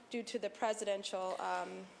shutdown due to the presidential,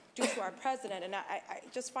 due to our president, and I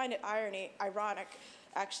just find it ironic,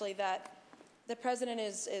 actually, that the president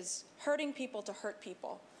is hurting people to hurt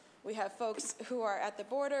people. We have folks who are at the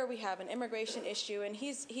border. We have an immigration issue, and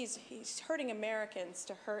he's hurting Americans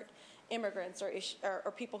to hurt immigrants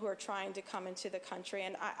or people who are trying to come into the country.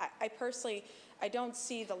 And I personally, I don't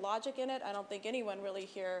see the logic in it. I don't think anyone really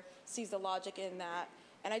here sees the logic in that.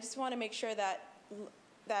 And I just want to make sure that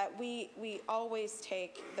we always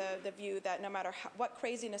take the view that no matter what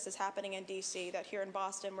craziness is happening in D.C., that here in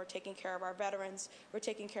Boston we're taking care of our veterans, we're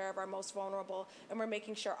taking care of our most vulnerable, and we're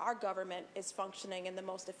making sure our government is functioning in the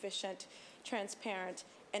most efficient, transparent,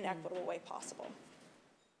 and equitable way possible.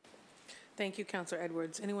 Thank you, Councilor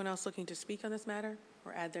Edwards. Anyone else looking to speak on this matter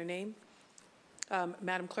or add their name?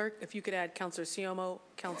 Madam Clerk, if you could add Councilor Siomo,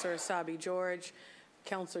 Councilor Asabi George,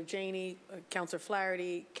 Councilor Janey, Councilor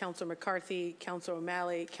Flaherty, Councilor McCarthy, Councilor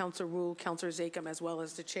O'Malley, Councilor Wu, Councilor Zakem, as well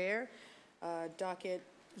as the chair. Docket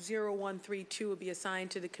 0132 will be assigned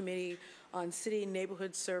to the Committee on City,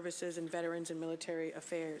 Neighborhood Services, and Veterans and Military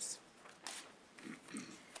Affairs.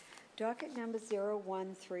 Docket number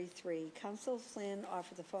 0133, Councilor Flynn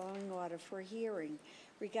offered the following order for a hearing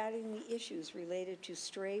regarding the issues related to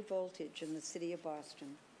stray voltage in the City of Boston.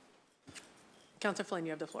 Councilor Flynn,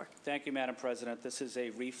 you have the floor. Thank you, Madam President. This is a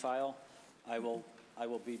refile. I will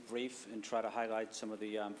be brief and try to highlight some of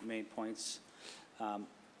the main points.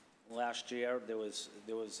 Last year, there was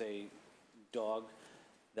a dog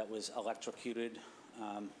that was electrocuted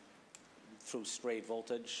through stray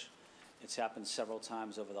voltage. It's happened several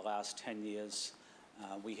times over the last 10 years.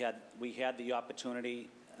 We had the opportunity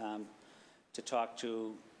to talk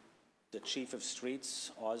to the Chief of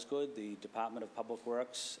Streets, Osgood, the Department of Public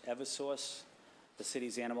Works, Eversource, the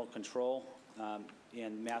city's animal control,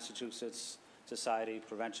 and Massachusetts Society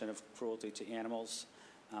Prevention of Cruelty to Animals.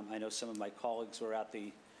 I know some of my colleagues were at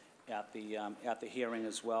the hearing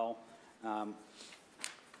as well.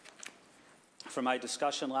 From my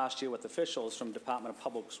discussion last year with officials from Department of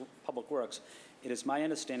Public Works, it is my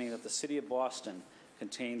understanding that the City of Boston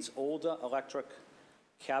contains older electric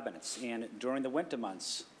cabinets, and during the winter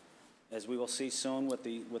months, as we will see soon with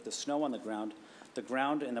the snow on the ground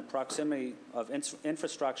and the proximity of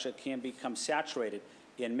infrastructure can become saturated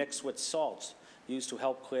and mixed with salt used to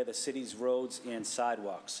help clear the city's roads and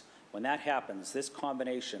sidewalks. When that happens, this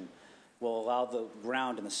combination will allow the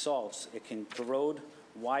ground and the salts, it can corrode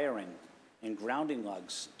wiring and grounding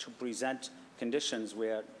lugs to present conditions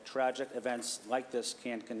where tragic events like this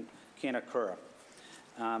can occur.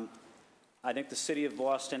 I think the City of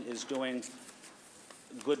Boston is doing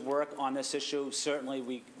good work on this issue.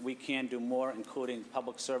 Certainly we can do more, including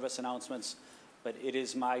public service announcements, but it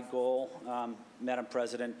is my goal, Madam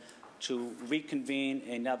President, to reconvene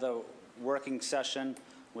another working session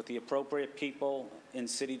with the appropriate people in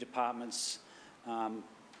city departments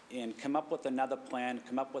and come up with another plan,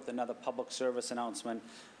 come up with another public service announcement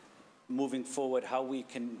moving forward, how we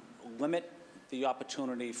can limit the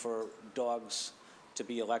opportunity for dogs to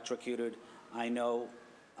be electrocuted. I know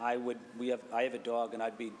I have a dog, and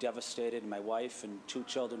I'd be devastated. My wife and 2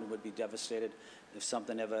 children would be devastated if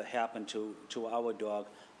something ever happened to our dog.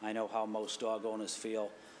 I know how most dog owners feel.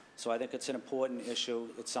 So I think it's an important issue.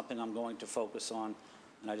 It's something I'm going to focus on.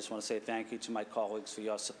 And I just want to say thank you to my colleagues for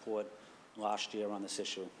your support last year on this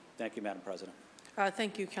issue. Thank you, Madam President.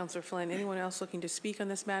 Thank you, Councilor Flynn. Anyone else looking to speak on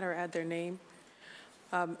this matter or add their name?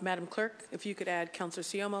 Madam Clerk, if you could add Councilor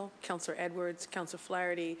Siomo, Councilor Edwards, Councilor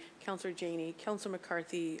Flaherty, Councilor Janey, Councilor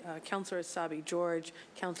McCarthy, Councilor Asabi George,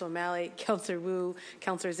 Councilor O'Malley, Councilor Wu,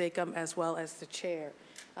 Councilor Zakem, as well as the chair.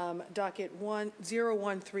 Docket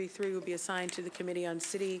 0133 will be assigned to the Committee on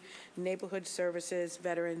City, Neighborhood Services,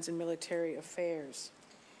 Veterans, and Military Affairs.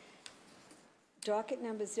 Docket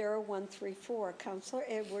number 0134, Councilor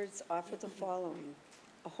Edwards offered the following: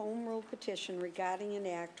 a home rule petition regarding an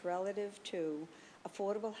act relative to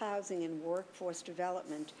affordable housing and workforce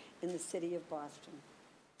development in the City of Boston.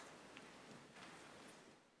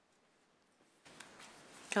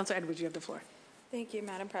 Councilor Edwards, you have the floor. Thank you,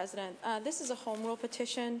 Madam President. This is a home rule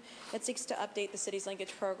petition that seeks to update the city's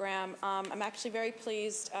linkage program. I'm actually very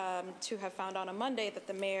pleased to have found on a Monday that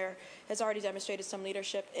the mayor has already demonstrated some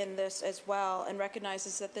leadership in this as well and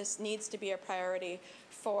recognizes that this needs to be a priority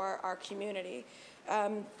for our community.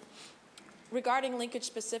 Regarding linkage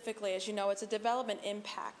specifically, as you know, it's a development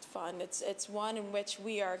impact fund. It's one in which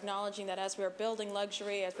we are acknowledging that as we're building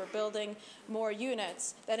luxury, as we're building more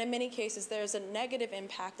units, that in many cases there's a negative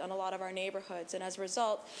impact on a lot of our neighborhoods. And as a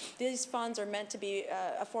result, these funds are meant to be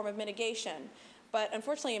a form of mitigation. But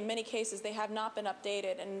unfortunately, in many cases, they have not been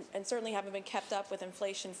updated and certainly haven't been kept up with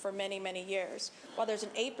inflation for many, many years. While there's an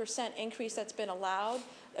 8% increase that's been allowed,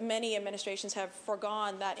 many administrations have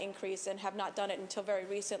foregone that increase and have not done it until very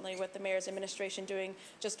recently, with the mayor's administration doing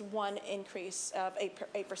just one increase of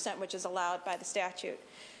 8%, which is allowed by the statute.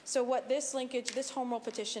 So what this home rule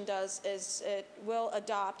petition does is it will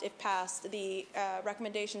adopt, if passed, the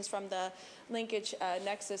recommendations from the linkage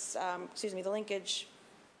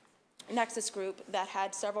Nexus group that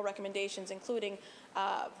had several recommendations, including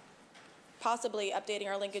possibly updating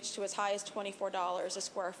our linkage to as high as $24 a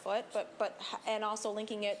square foot, and also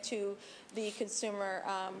linking it to the consumer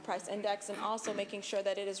price index, and also making sure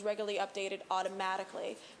that it is regularly updated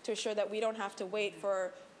automatically to ensure that we don't have to wait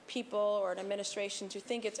for people or an administration to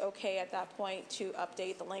think it's okay at that point to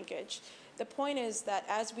update the linkage. The point is that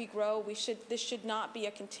as we grow, this should not be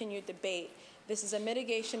a continued debate. This is a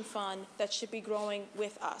mitigation fund that should be growing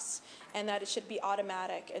with us, and that it should be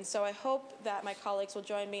automatic. And so I hope that my colleagues will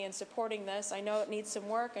join me in supporting this. I know it needs some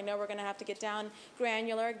work. I know we're going to have to get down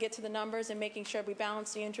granular, get to the numbers, and making sure we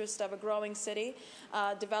balance the interests of a growing city,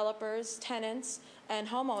 developers, tenants, and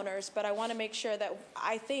homeowners. But I want to make sure that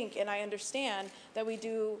I think and I understand that we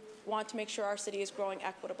do want to make sure our city is growing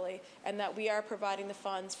equitably and that we are providing the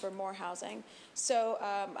funds for more housing. So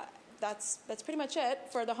that's pretty much it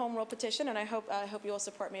for the home rule petition, and I hope you will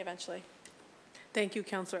support me eventually. Thank you,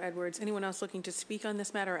 Councilor Edwards. Anyone else looking to speak on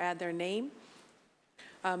this matter or add their name?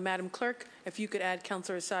 Madam Clerk, if you could add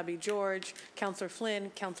Councilor Asabi George, Councilor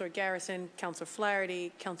Flynn, Councilor Garrison, Councilor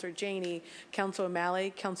Flaherty, Councilor Janey, Councilor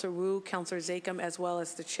O'Malley, Councilor Wu, Councilor Zakem, as well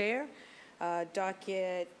as the chair.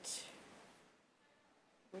 Docket,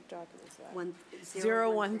 what docket is that?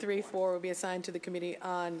 0134 will be assigned to the Committee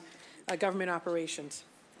on Government Operations.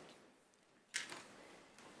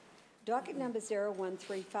 Docket number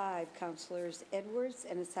 0135, Councilors Edwards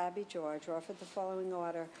and Asabi George offered the following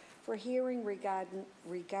order for hearing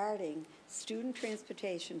regarding student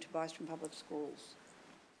transportation to Boston Public Schools.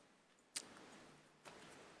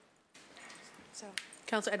 So,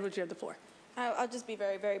 Councilor Edwards, you have the floor. I'll just be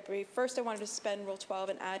very, very brief. First, I wanted to suspend Rule 12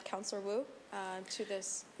 and add Councilor Wu to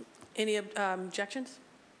this. Any objections?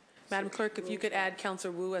 Madam Clerk, if you could add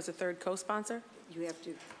Councilor Wu as a third co-sponsor. You have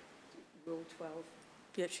to, Rule 12.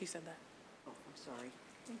 Yeah, she said that. Oh, I'm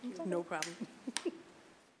sorry. No problem.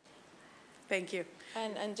 Thank you.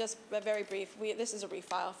 And just very brief, this is a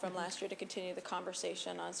refile from last year to continue the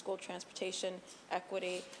conversation on school transportation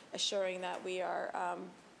equity, assuring that we are,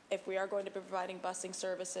 if we are going to be providing busing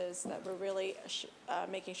services, that we're really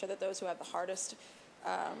making sure that those who have the hardest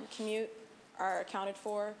commute are accounted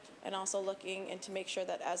for, and also looking into make sure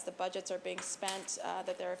that as the budgets are being spent,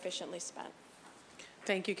 that they're efficiently spent.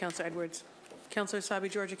 Thank you, Councilor Edwards. Councilor Asabi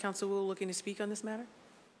George or Councilor Wu looking to speak on this matter?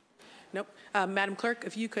 Nope. Madam Clerk,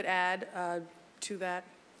 if you could add to that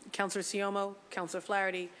Councilor Siomo, Councilor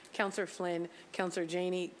Flaherty, Councilor Flynn, Councilor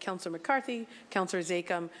Janey, Councilor McCarthy, Councilor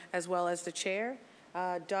Zakem, as well as the chair.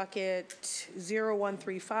 Docket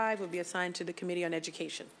 0135 will be assigned to the Committee on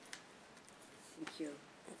Education. Thank you.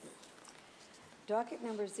 Docket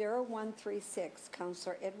number 0136,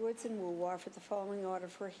 Councilor Edwards and Wu offered the following order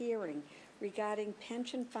for hearing regarding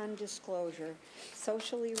pension fund disclosure,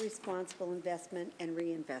 socially responsible investment and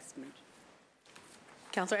reinvestment.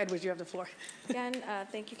 Councilor Edwards, you have the floor. Again,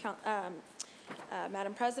 thank you,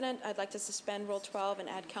 Madam President. I'd like to suspend Rule 12 and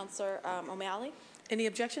add Councilor O'Malley. Any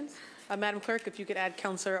objections? Madam Clerk, if you could add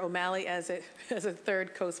Councilor O'Malley as a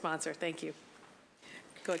third co-sponsor. Thank you.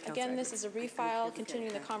 Go ahead, Councilor Again, Edwards. this is a refile,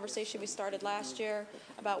 continuing the conversation we started last year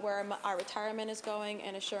about where our retirement is going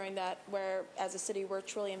and assuring that where, as a city, we're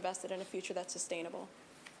truly invested in a future that's sustainable.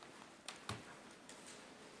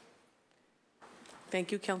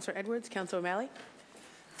 Thank you, Councilor Edwards. Councilor O'Malley.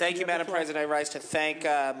 Thank you, Madam President. I rise to thank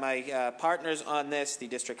my partners on this, the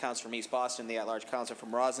District Council from East Boston, the at-large Council from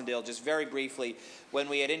Rosendale. Just very briefly, when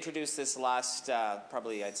we had introduced this last,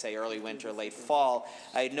 probably I'd say early winter, late fall,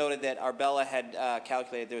 I had noted that Arbella had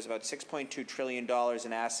calculated there was about $6.2 trillion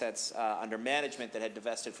in assets under management that had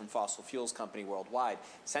divested from fossil fuels company worldwide.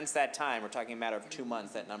 Since that time, we're talking a matter of 2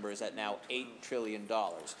 months, that number is at now $8 trillion.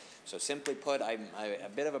 So simply put, I'm a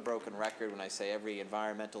bit of a broken record when I say every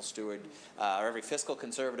environmental steward or every fiscal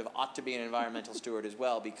conservative ought to be an environmental steward as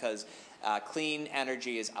well, because clean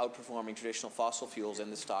energy is outperforming traditional fossil fuels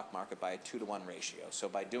in the stock market by a 2-to-1 ratio. So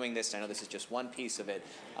by doing this, I know this is just one piece of it,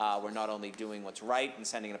 we're not only doing what's right and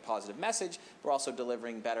sending a positive message, we're also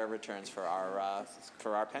delivering better returns for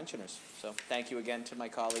our pensioners. So thank you again to my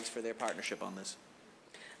colleagues for their partnership on this.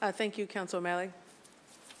 Thank you, Councilor O'Malley.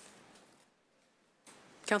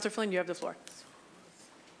 Councilor Flynn, you have the floor.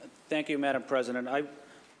 Thank you, Madam President.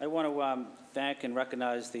 I want to thank and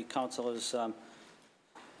recognize the councilors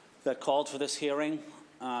that called for this hearing.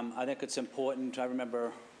 I think it's important. I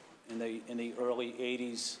remember in the early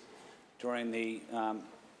 80s, during the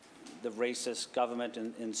racist government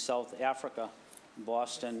in South Africa,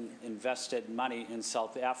 Boston invested money in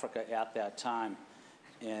South Africa at that time.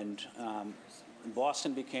 And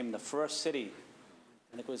Boston became the first city,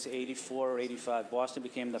 I think it was 84 or 85, Boston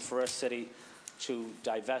became the first city to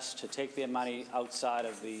divest, to take their money outside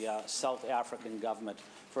of the South African government,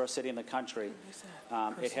 first city in the country.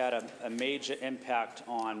 It had a major impact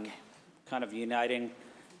on kind of uniting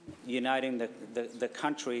the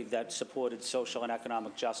country that supported social and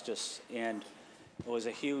economic justice, and it was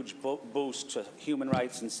a huge boost to human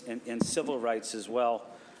rights and civil rights as well.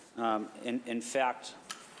 In fact,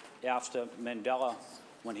 after Mandela,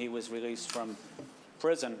 when he was released from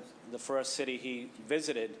prison, the first city he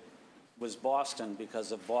visited was Boston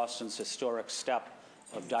because of Boston's historic step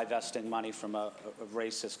of divesting money from a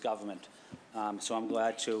racist government. So I'm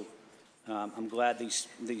glad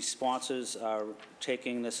these sponsors are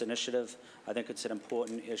taking this initiative. I think it's an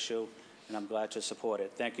important issue, and I'm glad to support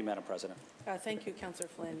it. Thank you, Madam President. Thank you, Councilor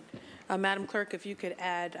Flynn. Madam Clerk, if you could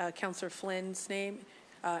add Councilor Flynn's name,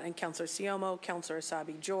 and Councilor Siomo, Councilor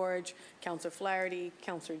Asabi George, Councilor Flaherty,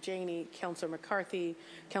 Councilor Janey, Councilor McCarthy,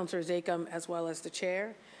 Councilor Zachem, as well as the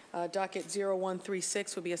Chair. Docket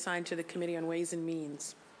 0136 will be assigned to the Committee on Ways and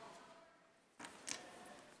Means.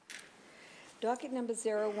 Docket number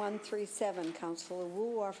 0137, Councilor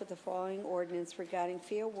Wu offered the following ordinance regarding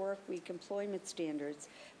Fair Work Week employment standards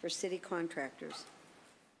for city contractors.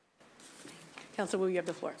 Councilor Wu, you have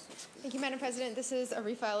the floor. Thank you, Madam President. This is a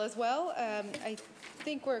refile as well. I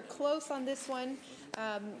think we're close on this one.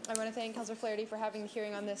 I want to thank Councilor Flaherty for having the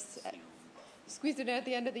hearing on this. Squeezed it in at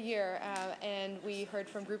the end of the year, and we heard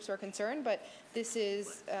from groups who are concerned, but this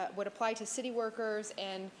is would apply to city workers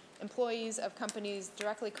and employees of companies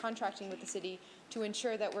directly contracting with the city to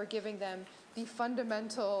ensure that we're giving them the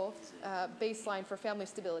fundamental baseline for family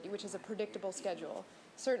stability, which is a predictable schedule.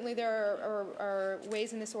 Certainly there are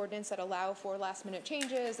ways in this ordinance that allow for last-minute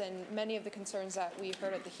changes and many of the concerns that we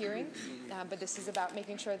heard at the hearing, but this is about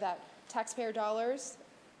making sure that taxpayer dollars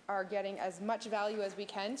are getting as much value as we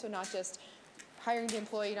can, so not just hiring the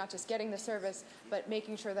employee, not just getting the service, but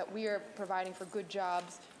making sure that we are providing for good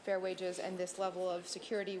jobs, fair wages, and this level of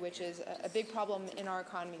security, which is a big problem in our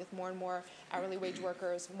economy with more and more hourly wage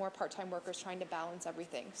workers, more part-time workers trying to balance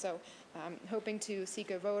everything. So hoping to seek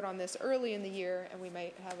a vote on this early in the year, and we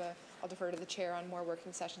might have I'll defer to the chair on more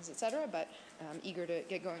working sessions, et cetera, but eager to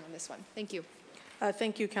get going on this one. Thank you.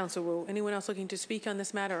 Thank you, Councilor Wu. Anyone else looking to speak on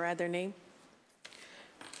this matter or add their name?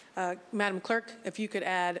 Madam Clerk, if you could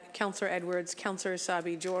add Councilor Edwards, Councilor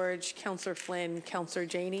Asabi George, Councilor Flynn, Councilor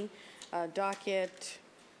Janey. Docket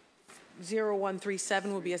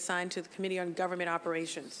 0137 will be assigned to the Committee on Government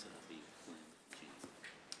Operations.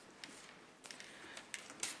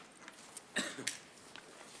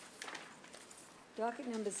 Docket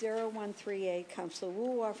number 0138, Councilor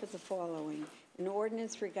Wu offers the following: an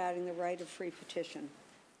ordinance regarding the right of free petition.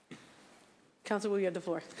 Councilor Wu, you have the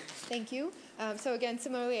floor. Thank you. So again,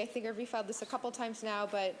 similarly, I think I've refiled this a couple times now,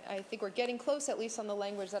 but I think we're getting close, at least on the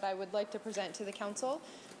language that I would like to present to the council.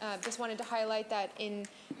 Just wanted to highlight that in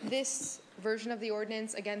this version of the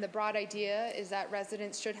ordinance, again, the broad idea is that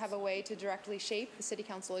residents should have a way to directly shape the city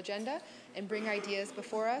council agenda and bring ideas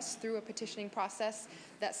before us through a petitioning process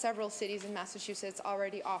that several cities in Massachusetts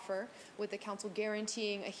already offer, with the council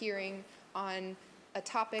guaranteeing a hearing on a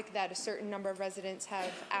topic that a certain number of residents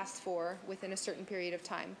have asked for within a certain period of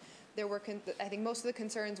time. There were, I think most of the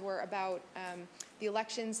concerns were about the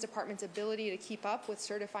elections department's ability to keep up with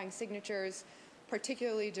certifying signatures,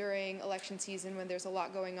 particularly during election season when there's a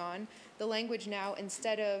lot going on. The language now,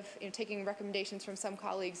 instead of taking recommendations from some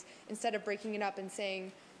colleagues, instead of breaking it up and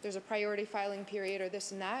saying there's a priority filing period or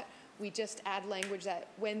this and that, we just add language that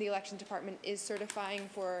when the election department is certifying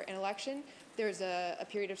for an election, there's a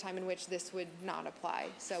period of time in which this would not apply.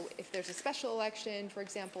 So if there's a special election, for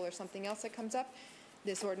example, or something else that comes up,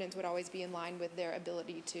 this ordinance would always be in line with their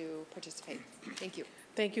ability to participate. Thank you.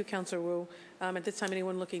 Thank you, Councilor Wu. At this time,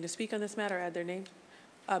 anyone looking to speak on this matter, add their name?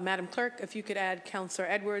 Madam Clerk, if you could add Councilor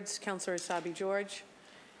Edwards, Councilor Asabi George.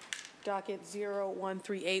 Docket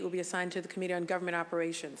 0138 will be assigned to the Committee on Government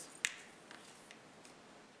Operations.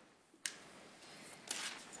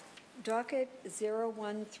 Docket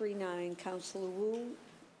 0139, Councilor Wu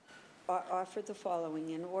offered the following: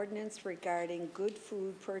 an ordinance regarding good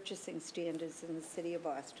food purchasing standards in the city of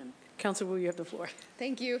Boston. Councilor Wu, you have the floor.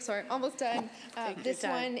 Thank you. Sorry, almost done. This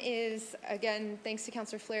one is, again, thanks to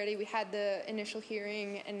Councilor Flaherty. We had the initial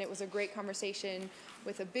hearing, and it was a great conversation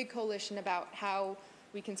with a big coalition about how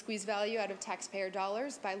we can squeeze value out of taxpayer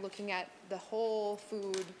dollars by looking at the whole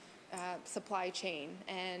food supply chain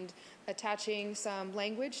and attaching some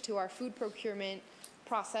language to our food procurement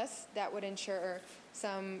process that would ensure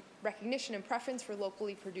some recognition and preference for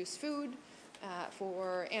locally produced food,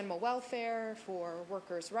 for animal welfare, for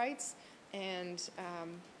workers' rights, and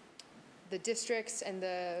the districts and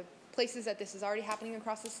the places that this is already happening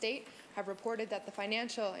across the state have reported that the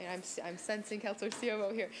financial, and I'm sensing Councilor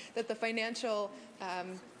CMO here, that the financial,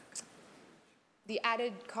 the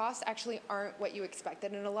added costs actually aren't what you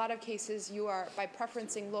expected. In a lot of cases, you are, by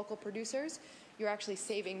preferencing local producers, you're actually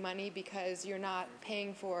saving money because you're not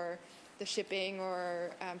paying for the shipping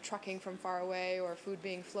or trucking from far away or food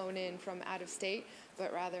being flown in from out of state,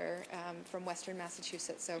 but rather from Western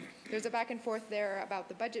Massachusetts. So there's a back and forth there about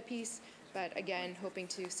the budget piece, but again, hoping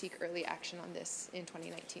to seek early action on this in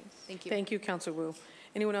 2019. Thank you. Thank you, Councilor Wu.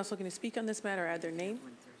 Anyone else looking to speak on this matter or add their name?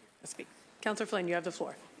 Speak. Councilor Flynn, you have the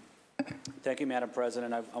floor. Thank you, Madam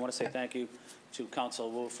President. I want to say thank you to Councilor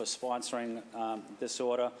Wu for sponsoring this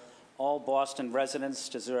order. All Boston residents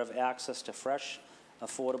deserve access to fresh,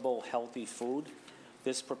 affordable, healthy food.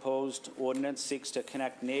 This proposed ordinance seeks to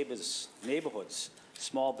connect neighborhoods,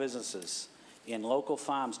 small businesses, and local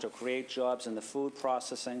farms to create jobs in the food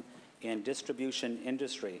processing and distribution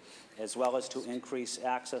industry, as well as to increase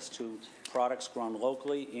access to products grown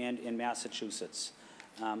locally and in Massachusetts.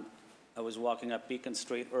 I was walking up Beacon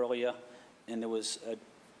Street earlier, and there was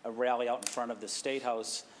a rally out in front of the State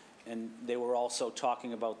House, and they were also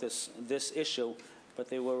talking about this issue, but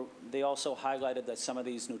they also highlighted that some of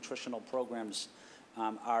these nutritional programs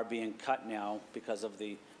are being cut now because of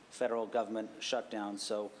the federal government shutdown.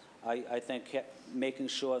 So I think making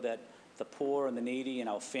sure that the poor and the needy and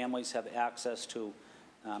our families have access to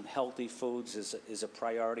healthy foods is a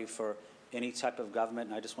priority for any type of government.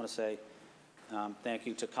 And I just want to say thank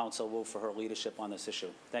you to Councilor Wu for her leadership on this issue.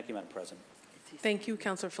 Thank you, Madam President. Thank you,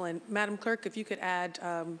 Councilor Flynn. Madam Clerk, if you could add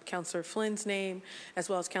Councilor Flynn's name, as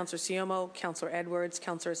well as Councilor Siomo, Councilor Edwards,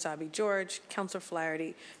 Councilor Asabi George, Councilor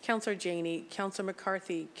Flaherty, Councilor Janey, Councilor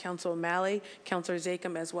McCarthy, Councilor O'Malley, Councilor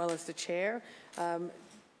Zakem, as well as the Chair.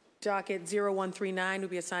 Docket 0139 will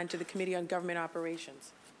be assigned to the Committee on Government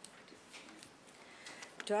Operations.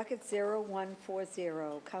 Docket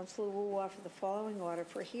 0140, Councilor Wu offer the following order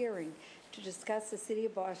for hearing to discuss the City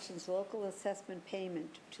of Boston's local assessment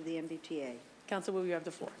payment to the MBTA. Councilor Wu, you have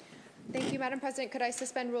the floor. Thank you, Madam President. Could I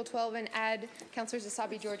suspend Rule 12 and add Councilors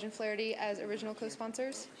Asabi George and Flaherty as original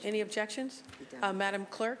co-sponsors? Any objections? Madam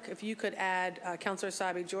Clerk, if you could add Councilor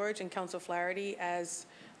Asabi George and Councilor Flaherty as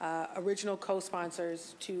original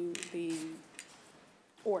co-sponsors to the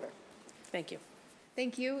order. Thank you.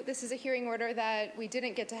 Thank you. This is a hearing order that we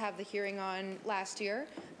didn't get to have the hearing on last year,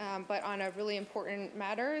 but on a really important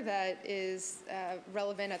matter that is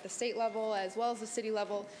relevant at the state level as well as the city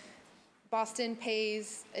level. Boston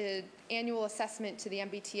pays an annual assessment to the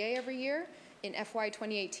MBTA every year. In FY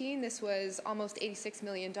 2018, this was almost $86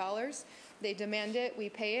 million. They demand it, we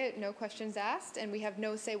pay it, no questions asked, and we have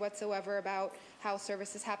no say whatsoever about how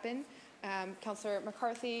services happen. Councilor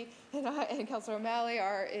McCarthy and Councilor O'Malley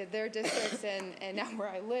are in their districts, and now where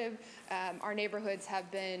I live, our neighborhoods have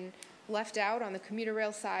been left out on the commuter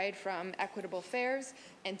rail side from equitable fares,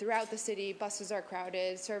 and throughout the city, buses are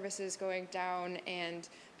crowded, services going down, and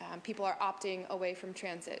people are opting away from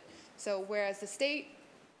transit. So whereas the state,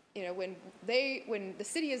 you know, when the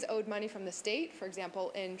city is owed money from the state, for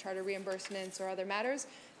example, in charter reimbursements or other matters,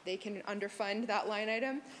 they can underfund that line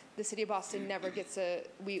item. The City of Boston never gets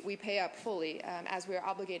we pay up fully as we are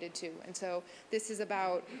obligated to. And so this is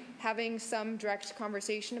about having some direct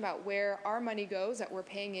conversation about where our money goes that we're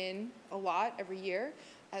paying in a lot every year,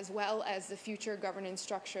 as well as the future governance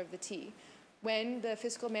structure of the T. When the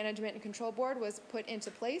Fiscal Management and Control Board was put into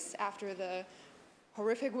place after the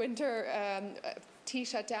horrific winter T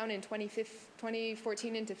shut down in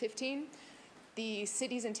 2014 into 15, the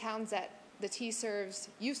cities and towns that the T serves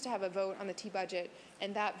used to have a vote on the T budget,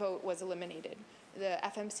 and that vote was eliminated. The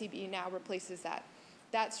FMCB now replaces that.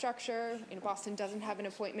 That structure, Boston doesn't have an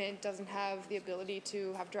appointment, doesn't have the ability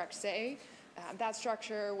to have direct say. That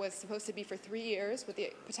structure was supposed to be for 3 years with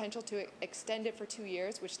the potential to extend it for 2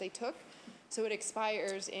 years, which they took. So it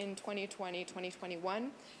expires in 2020,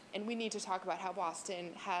 2021, and we need to talk about how Boston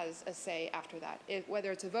has a say after that.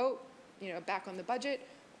 Whether it's a vote, back on the budget,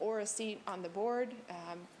 or a seat on the board,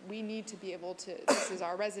 we need to be able to, this is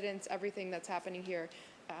our residents, everything that's happening here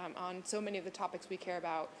on so many of the topics we care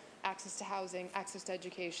about, access to housing, access to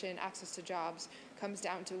education, access to jobs, comes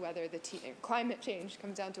down to whether the T, climate change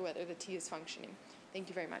comes down to whether the T is functioning. Thank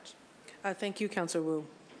you very much. Thank you, Councilor Wu.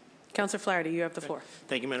 Councilor Flaherty, you have the floor.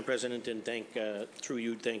 Thank you, Madam President, and thanks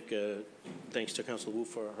to Councilor Wu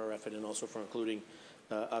for her effort and also for including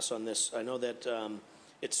us on this. I know that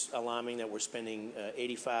it's alarming that we're spending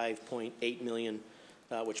 $85.8 million,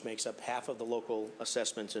 which makes up half of the local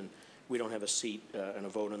assessments, and we don't have a seat and a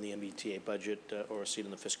vote on the MBTA budget or a seat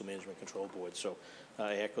on the Fiscal Management Control Board. So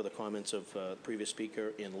I echo the comments of the previous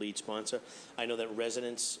speaker and lead sponsor. I know that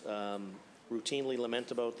residents routinely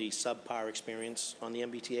lament about the subpar experience on the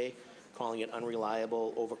MBTA, calling it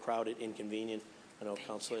unreliable, overcrowded, inconvenient. I know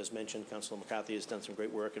Councilor has mentioned, Councilor McCarthy has done some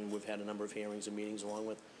great work, and we've had a number of hearings and meetings along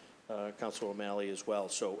with Councilor O'Malley as well.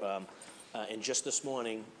 So, and just this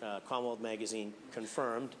morning, Commonwealth Magazine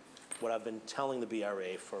confirmed what I've been telling the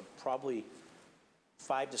BRA for probably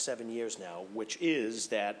 5 to 7 years now, which is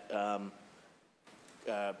that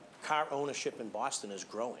car ownership in Boston is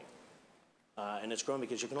growing. And it's growing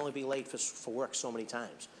because you can only be late for work so many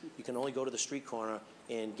times. You can only go to the street corner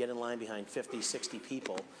and get in line behind 50, 60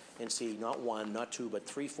 people and see not one, not two, but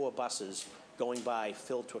 3, 4 buses going by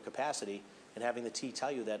filled to a capacity, and having the T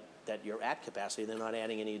tell you that you're at capacity, they're not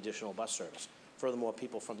adding any additional bus service. Furthermore,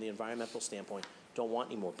 people from the environmental standpoint don't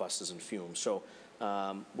want any more buses and fumes. So,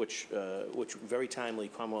 which very timely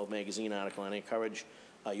Commonwealth Magazine article, and I encourage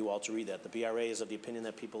you all to read that. The BRA is of the opinion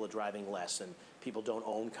that people are driving less and people don't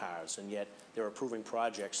own cars, and yet they're approving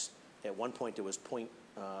projects. At one point, there was 0.80.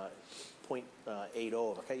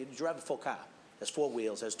 Okay, you drive a full car, has 4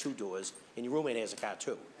 wheels, has 2 doors, and your roommate has a car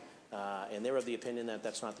too. And they're of the opinion that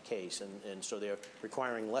that's not the case, and so they're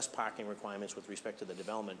requiring less parking requirements with respect to the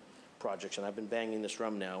development projects. And I've been banging this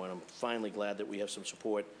drum now, and I'm finally glad that we have some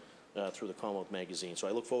support through the Commonwealth Magazine. So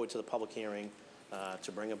I look forward to the public hearing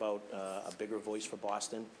to bring about a bigger voice for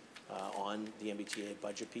Boston on the MBTA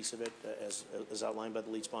budget piece of it, as outlined by the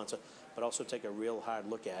lead sponsor, but also take a real hard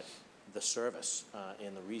look at the service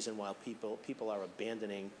and the reason why people are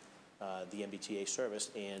abandoning the MBTA service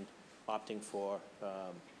and opting for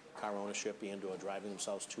car ownership and or driving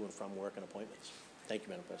themselves to and from work and appointments. Thank you,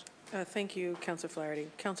 Madam President. Thank you, Councilor Flaherty.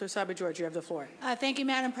 Councilor Sabi-George, you have the floor. Thank you,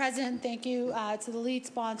 Madam President. Thank you to the lead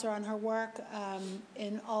sponsor on her work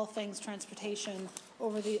in all things transportation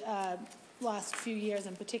over the last few years,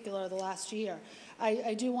 in particular the last year.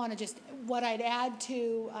 I do want to just, what I'd add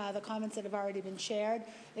to the comments that have already been shared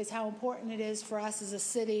is how important it is for us as a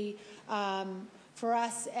city, for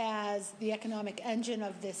us as the economic engine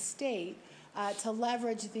of this state, to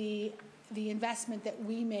leverage the investment that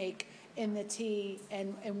we make in the T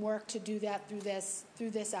and work to do that through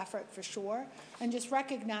this effort for sure, and just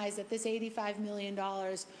recognize that this $85 million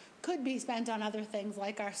could be spent on other things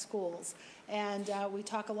like our schools. And we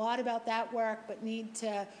talk a lot about that work, but need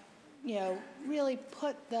to, really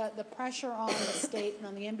put the pressure on the state and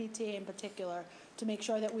on the MBTA in particular to make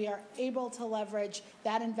sure that we are able to leverage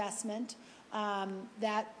that investment,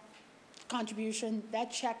 that contribution, that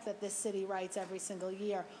check that this city writes every single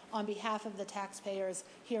year on behalf of the taxpayers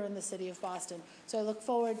here in the city of Boston. So I look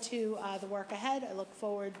forward to the work ahead. I look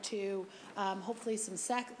forward to hopefully some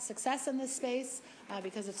success in this space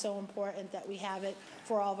because it's so important that we have it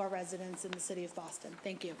for all of our residents in the city of Boston.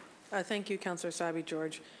 Thank you. Thank you, Councilor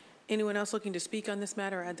Sabi-George. Anyone else looking to speak on this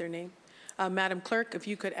matter or add their name? Madam Clerk, if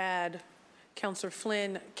you could add Councilor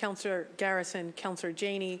Flynn, Councilor Garrison, Councilor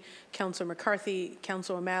Janey, Councilor McCarthy,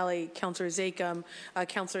 Councilor O'Malley, Councilor Zachem,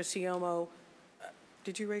 Councilor Siomo.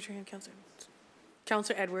 Did you raise your hand, Councilor?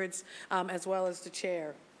 Councilor Edwards, as well as the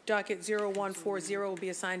chair. Docket 0140 will be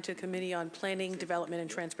assigned to the Committee on Planning, Development, and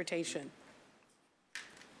Transportation.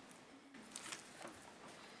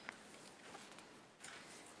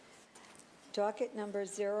 Docket number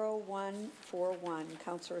 0141,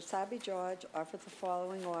 Councilor Sabi-George offers the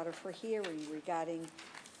following order for hearing regarding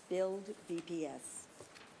Build BPS.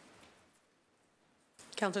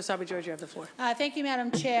 Councilor Sabi-George, you have the floor. Thank you,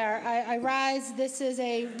 Madam Chair. I rise. This is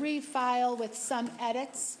a refile with some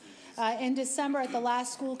edits. In December, at the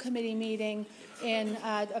last school committee meeting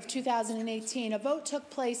of 2018, a vote took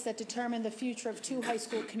place that determined the future of 2 high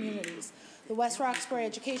school communities. The West Roxbury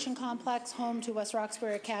Education Complex, home to West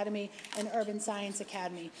Roxbury Academy and Urban Science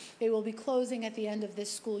Academy. They will be closing at the end of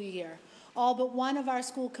this school year. All but one of our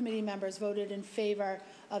school committee members voted in favor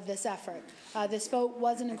of this effort. This vote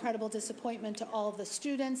was an incredible disappointment to all of the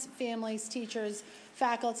students, families, teachers,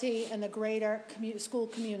 faculty, and the greater school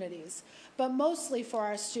communities, but mostly for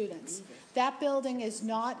our students. That building is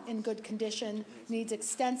not in good condition, needs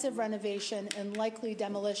extensive renovation and likely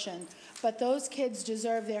demolition, but those kids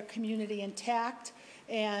deserve their community intact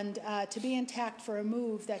and to be intact for a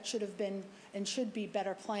move that should have been and should be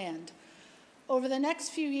better planned. Over the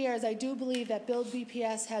next few years, I do believe that Build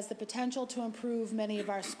BPS has the potential to improve many of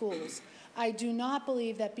our schools. I do not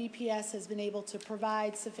believe that BPS has been able to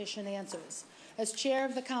provide sufficient answers. As chair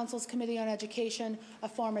of the Council's Committee on Education, a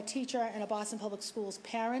former teacher, and a Boston Public Schools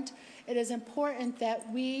parent, it is important that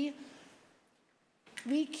we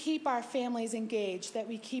keep our families engaged, that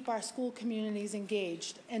we keep our school communities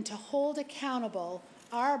engaged, and to hold accountable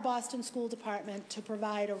our Boston School Department to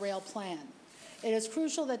provide a real plan. It is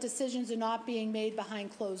crucial that decisions are not being made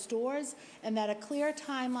behind closed doors and that a clear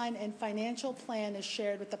timeline and financial plan is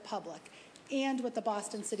shared with the public. and with the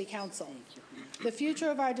Boston City Council. The future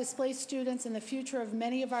of our displaced students and the future of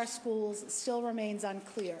many of our schools still remains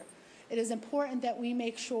unclear. It is important that we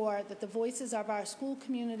make sure that the voices of our school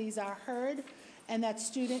communities are heard and that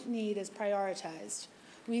student need is prioritized.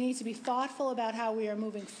 We need to be thoughtful about how we are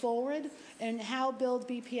moving forward and how Build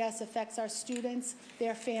BPS affects our students,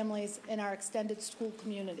 their families, and our extended school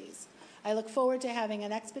communities. I look forward to having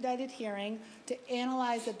an expedited hearing to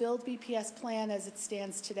analyze the Build BPS plan as it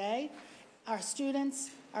stands today. Our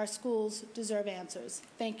students, our schools deserve answers.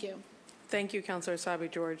 Thank you. Thank you, Councilor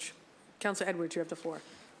Asabi-George. Councilor Edwards, you have the floor.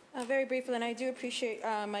 Very briefly, and I do appreciate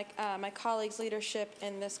my colleagues' leadership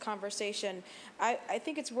in this conversation. I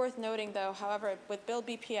think it's worth noting, though, however, with Build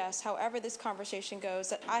BPS, however this conversation goes,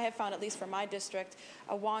 that I have found, at least for my district,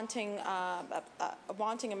 a wanting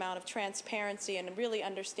amount of transparency and really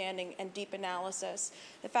understanding and deep analysis.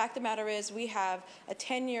 The fact of the matter is we have a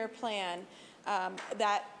 10-year plan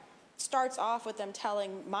that starts off with them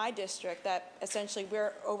telling my district that essentially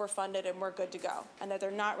we're overfunded and we're good to go, and that they're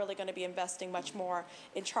not really going to be investing much more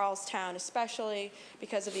in Charlestown, especially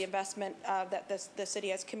because of the investment that the city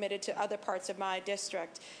has committed to other parts of my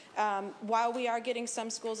district. While we are getting some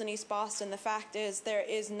schools in East Boston, the fact is there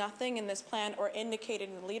is nothing in this plan or indicated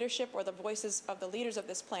in the leadership or the voices of the leaders of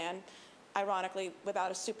this plan, ironically, without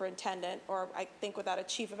a superintendent, or I think without a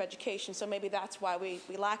chief of education, so maybe that's why we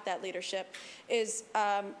lack that leadership, is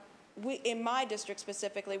in my district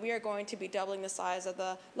specifically, we are going to be doubling the size of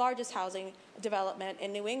the largest housing development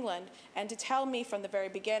in New England. And to tell me from the very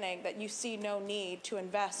beginning that you see no need to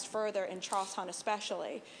invest further in Charlestown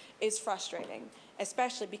especially is frustrating,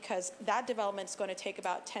 especially because that development is going to take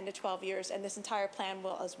about 10 to 12 years, and this entire plan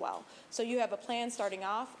will as well. So you have a plan starting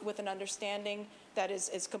off with an understanding that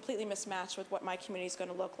is completely mismatched with what my community is going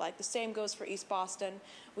to look like. The same goes for East Boston.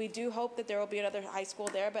 We do hope that there will be another high school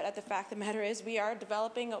there, but the fact of the matter is we are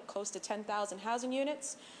developing close to 10,000 housing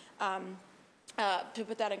units. To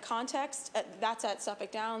put that in context, that's at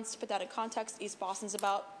Suffolk Downs. To put that in context, East Boston's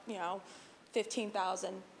about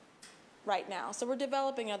 15,000 right now. So we're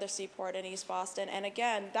developing another seaport in East Boston, and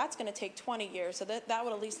again, that's going to take 20 years, so that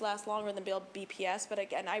would at least last longer than Build BPS, but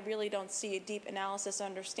again, I really don't see a deep analysis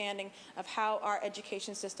understanding of how our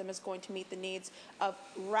education system is going to meet the needs of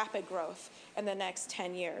rapid growth in the next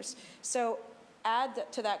 10 years. So add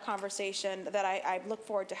to that conversation that I look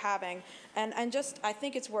forward to having, and just I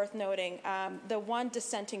think it's worth noting, the one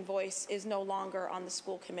dissenting voice is no longer on the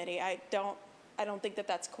school committee. I don't think that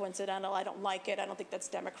that's coincidental. I don't like it. I don't think that's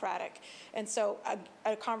democratic. And so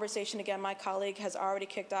a conversation, again, my colleague has already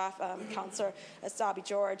kicked off, Councilor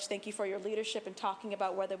Asabi-George, thank you for your leadership in talking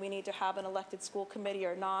about whether we need to have an elected school committee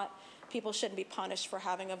or not. People shouldn't be punished for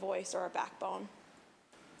having a voice or a backbone.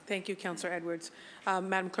 Thank you, Councilor Edwards.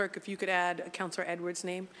 Madam Clerk, if you could add Councilor Edwards'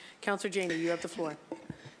 name. Councilor Janey, you have the floor.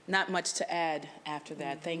 Not much to add after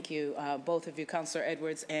that. Thank you, both of you, Councilor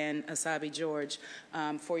Edwards and Asabi-George,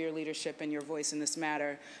 for your leadership and your voice in this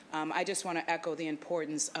matter. I just want to echo the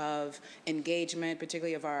importance of engagement,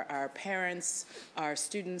 particularly of our parents, our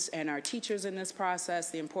students, and our teachers in this process,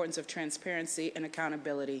 the importance of transparency and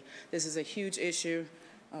accountability. This is a huge issue.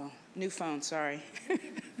 Oh, new phone, sorry.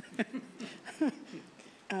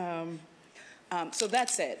 So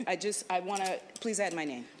that's it. I want to, please add my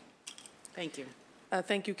name. Thank you.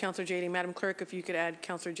 Thank you, Councilor Janey. Madam Clerk, if you could add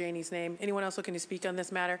Councilor Janey's name. Anyone else looking to speak on this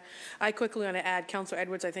matter? I quickly want to add, Councilor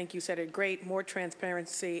Edwards, I think you said it great. More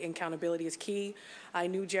transparency and accountability is key. I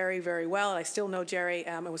knew Jerry very well, and I still know Jerry.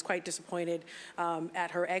 I was quite disappointed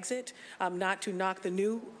at her exit. Not to knock the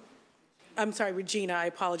new, I'm sorry, Regina, I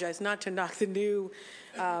apologize, not to knock the new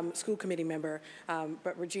school committee member,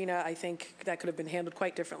 but Regina, I think that could have been handled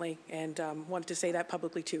quite differently, and wanted to say that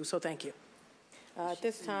publicly too, so thank you. At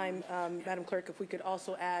this time, Madam Clerk, if we could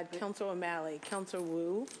also add Councilor O'Malley, Councilor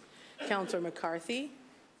Wu, Councilor McCarthy.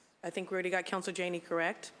 I think we already got Councilor Janey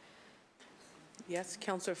correct. Yes,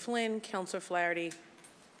 Councilor Flynn, Councilor Flaherty.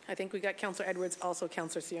 I think we got Councilor Edwards, also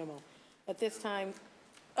Councilor Siomo. At this time,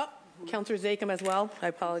 Councilor Zakhem as well. I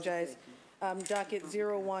apologize. Docket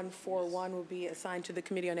 0141 will be assigned to the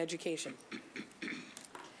Committee on Education.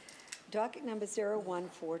 Docket number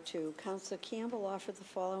 0142, Councilor Campbell offered the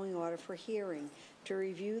following order for hearing to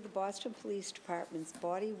review the Boston Police Department's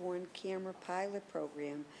body-worn camera pilot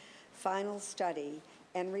program, final study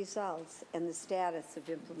and results, and the status of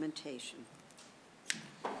implementation.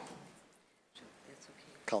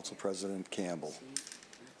 Council President Campbell.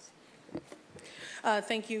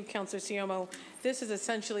 Thank you, Councilor Siomo. This is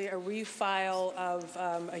essentially a refile of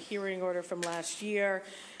a hearing order from last year.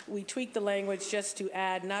 We tweaked the language just to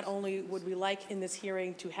add, not only would we like in this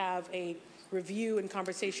hearing to have a review and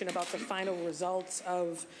conversation about the final results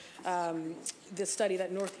of the study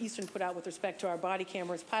that Northeastern put out with respect to our body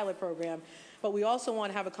cameras pilot program, but we also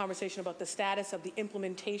want to have a conversation about the status of the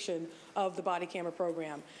implementation of the body camera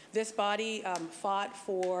program. This body fought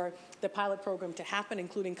for the pilot program to happen,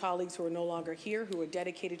 including colleagues who are no longer here, who are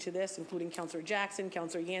dedicated to this, including Councilor Jackson,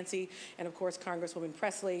 Councilor Yancey, and of course Congresswoman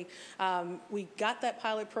Presley. We got that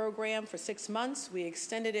pilot program for 6 months. We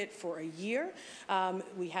extended it for a year.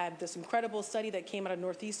 We had this incredible study that came out of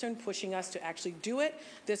Northeastern pushing us to actually do it.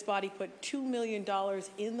 This body put $2 million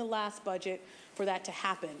in the last budget for that to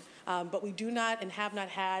happen. But we do not and have not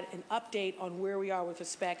had an update on where we are with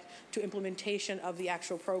respect to implementation of the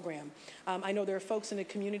actual program. I know there are folks in the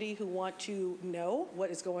community who want to know what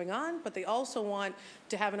is going on, but they also want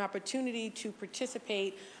to have an opportunity to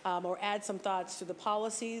participate or add some thoughts to the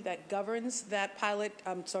policy that governs that pilot,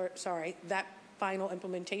 that final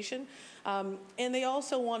implementation. And they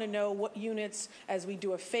also want to know what units, as we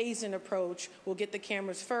do a phased-in approach, will get the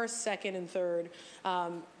cameras first, second, and third.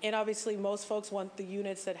 And obviously, most folks want the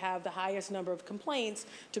units that have the highest number of complaints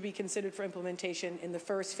to be considered for implementation in the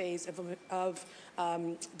first phase of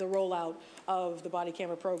the rollout of the body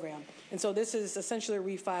camera program. And so this is essentially a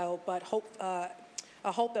refile, but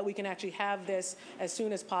I hope that we can actually have this as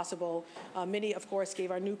soon as possible. Many, of course, gave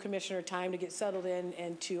our new commissioner time to get settled in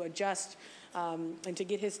and to adjust and to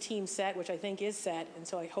get his team set, which I think is set. And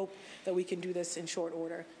so I hope that we can do this in short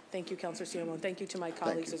order. Thank you, Councilor Siermo, and thank you to my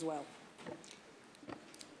colleagues as well.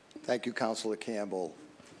 Thank you, Councilor Campbell.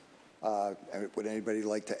 Would anybody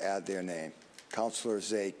like to add their name? Councilor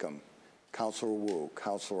Zakem, Councilor Wu,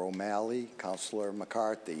 Councilor O'Malley, Councilor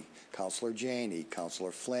McCarthy, Councilor Janey,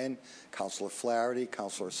 Councilor Flynn, Councilor Flaherty,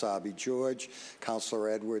 Councilor Sabi George, Councilor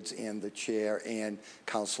Edwards, and the chair, and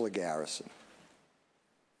Councilor Garrison.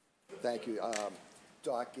 Thank you.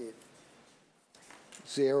 Docket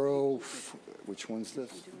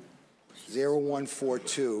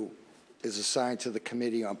 0142 is assigned to the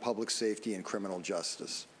Committee on Public Safety and Criminal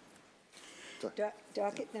Justice.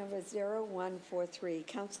 Docket number 0143.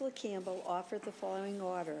 Councilor Campbell offered the following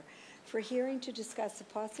order for hearing to discuss the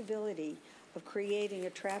possibility of creating a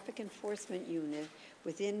traffic enforcement unit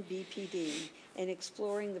within BPD and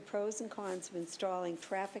exploring the pros and cons of installing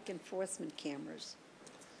traffic enforcement cameras.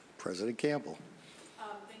 President Campbell.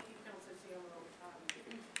 Thank you,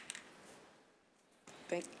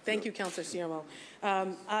 Councilor Siermo. Thank you, Councilor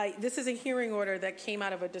Siermo. This is a hearing order that came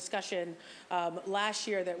out of a discussion last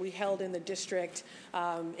year that we held in the district,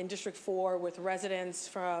 in District 4, with residents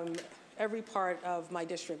from every part of my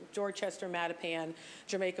district, Dorchester, Mattapan,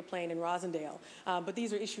 Jamaica Plain, and Rosendale. But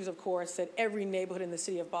these are issues, of course, that every neighborhood in the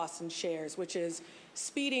city of Boston shares, which is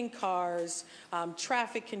speeding cars,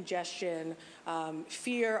 traffic congestion,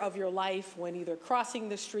 fear of your life when either crossing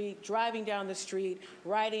the street, driving down the street,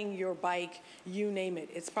 riding your bike, you name it.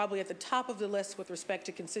 It's probably at the top of the list with respect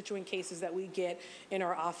to constituent cases that we get in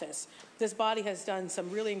our office. This body has done some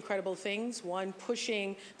really incredible things. One,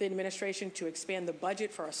 pushing the administration to expand the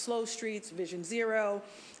budget for our slow streets, Vision Zero.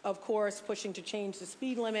 Of course, pushing to change the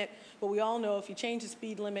speed limit, but we all know if you change the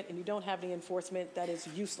speed limit and you don't have any enforcement, that is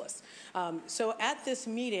useless. So at this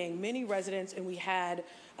meeting, many residents, and we had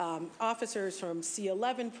officers from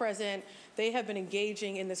C11 present, they have been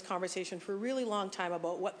engaging in this conversation for a really long time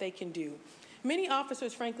about what they can do. Many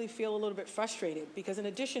officers, frankly, feel a little bit frustrated because in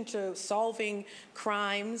addition to solving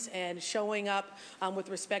crimes and showing up with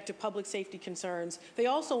respect to public safety concerns, they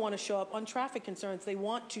also want to show up on traffic concerns. They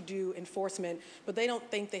want to do enforcement, but they don't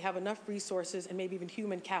think they have enough resources and maybe even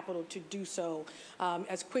human capital to do so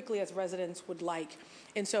as quickly as residents would like.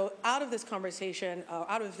 And so out of this conversation,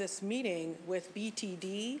 out of this meeting with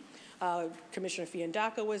BTD, Commissioner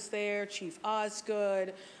Fiandaca was there, Chief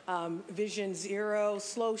Osgood, Vision Zero,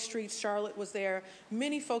 Slow Street, Charlotte was there.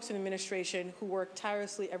 Many folks in administration who work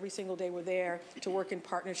tirelessly every single day were there to work in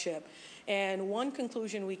partnership. And one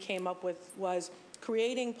conclusion we came up with was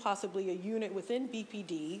creating possibly a unit within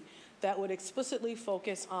BPD that would explicitly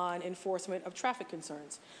focus on enforcement of traffic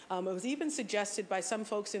concerns. It was even suggested by some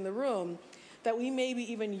folks in the room that we maybe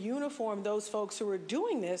even uniform those folks who are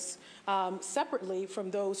doing this separately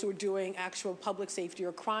from those who are doing actual public safety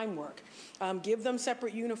or crime work. Give them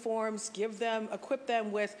separate uniforms, equip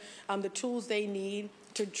them with the tools they need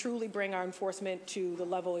to truly bring our enforcement to the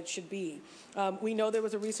level it should be. We know there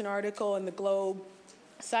was a recent article in the Globe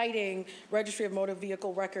citing Registry of Motor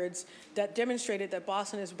Vehicle Records that demonstrated that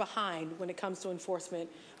Boston is behind when it comes to enforcement,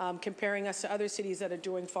 comparing us to other cities that are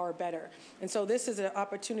doing far better. And so this is an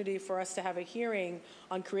opportunity for us to have a hearing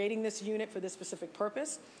on creating this unit for this specific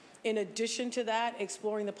purpose. In addition to that,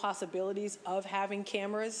 exploring the possibilities of having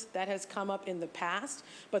cameras. That has come up in the past,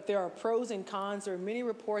 but there are pros and cons. There are many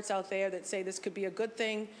reports out there that say this could be a good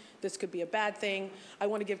thing this could be a bad thing. I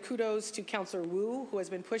want to give kudos to Councilor Wu, who has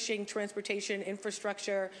been pushing transportation,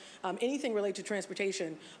 infrastructure, anything related to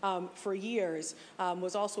transportation for years,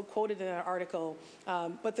 was also quoted in an article.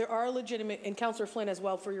 But there are legitimate, and Councilor Flynn as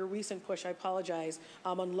well for your recent push, I apologize,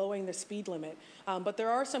 on lowering the speed limit. But there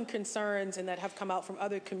are some concerns and that have come out from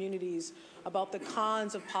other communities about the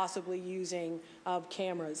cons of possibly using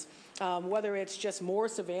cameras, whether it's just more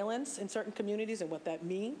surveillance in certain communities and what that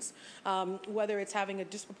means, whether it's having a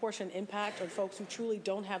disproportionate impact on folks who truly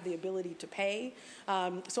don't have the ability to pay.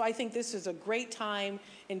 So I think this is a great time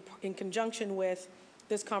in conjunction with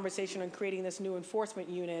this conversation on creating this new enforcement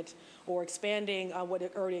unit or expanding what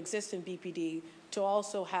already exists in BPD to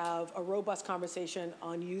also have a robust conversation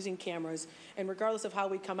on using cameras. And regardless of how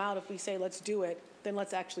we come out, if we say let's do it, then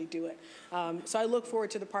let's actually do it. So I look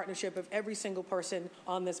forward to the partnership of every single person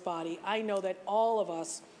on this body. I know that all of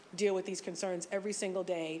us deal with these concerns every single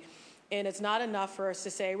day. And it's not enough for us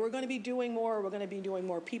to say, we're going to be doing more, we're going to be doing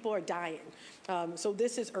more. People are dying. So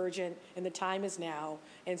this is urgent, and the time is now.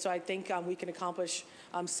 And so I think we can accomplish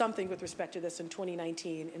something with respect to this in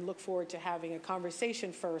 2019 and look forward to having a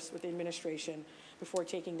conversation first with the administration before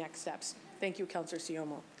taking next steps. Thank you, Councilor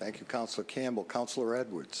Siomo. Thank you, Councilor Campbell. Councilor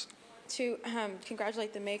Edwards. To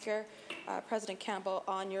congratulate the maker, President Campbell,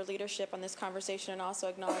 on your leadership on this conversation, and also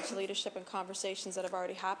acknowledge the leadership and conversations that have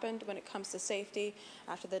already happened when it comes to safety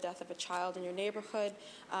after the death of a child in your neighborhood,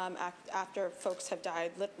 after folks have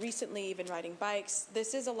died recently, even riding bikes.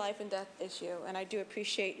 This is a life and death issue, and I do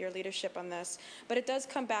appreciate your leadership on this. But it does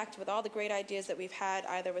come back to, with all the great ideas that we've had,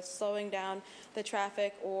 either with slowing down the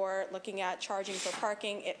traffic or looking at charging for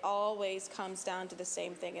parking, it always comes down to the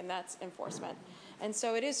same thing, and that's enforcement. And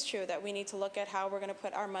so it is true that we need to look at how we're going to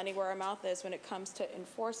put our money where our mouth is when it comes to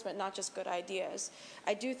enforcement, not just good ideas.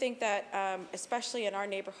 I do think that, especially in our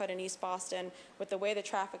neighborhood in East Boston, with the way the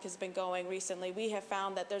traffic has been going recently, we have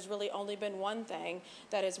found that there's really only been one thing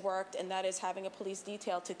that has worked, and that is having a police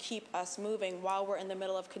detail to keep us moving while we're in the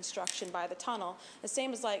middle of construction by the tunnel. The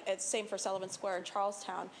same is it's same for Sullivan Square in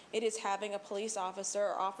Charlestown. It is having a police officer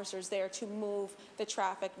or officers there to move the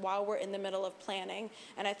traffic while we're in the middle of planning.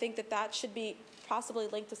 And I think that that should be possibly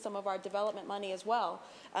linked to some of our development money as well,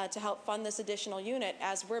 to help fund this additional unit.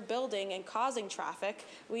 As we're building and causing traffic,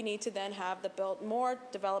 we need to then have more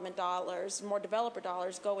development dollars, more developer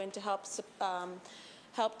dollars go in to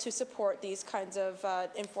help to support these kinds of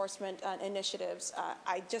enforcement initiatives.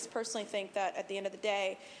 I just personally think that at the end of the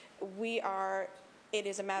day, it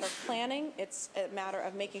is a matter of planning, it's a matter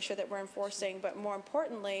of making sure that we're enforcing, but more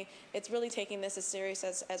importantly, it's really taking this as serious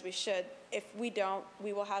as we should. If we don't,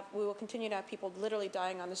 we will continue to have people literally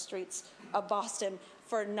dying on the streets of Boston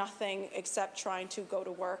for nothing except trying to go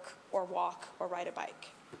to work or walk or ride a bike.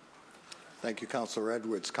 Thank you, Councilor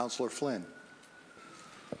Edwards. Councilor Flynn.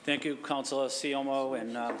 Thank you, Councilor Siomo,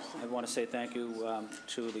 and I want to say thank you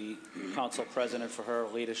to the Council President for her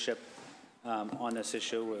leadership on this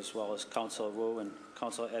issue, as well as Councilor Wu and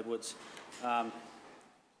Councilor Edwards. I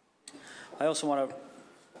also want to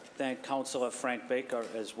thank Councilor Frank Baker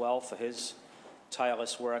as well for his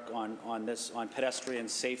tireless work on pedestrian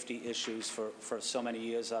safety issues for so many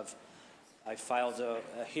years. I filed a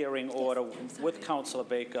hearing order with Councilor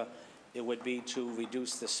Baker. It would be to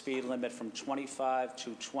reduce the speed limit from 25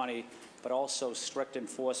 to 20, but also strict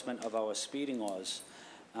enforcement of our speeding laws.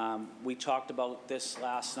 We talked about this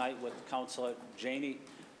last night with Councilor Janey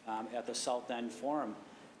at the South End Forum,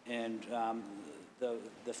 and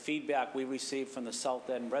the feedback we received from the South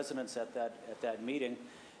End residents at that meeting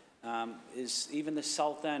is even the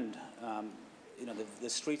South End, the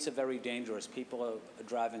streets are very dangerous. People are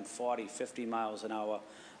driving 40, 50 miles an hour.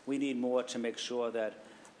 We need more to make sure that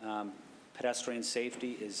pedestrian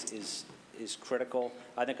safety is critical.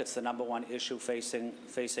 I think it's the #1 issue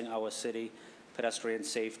facing our city. Pedestrian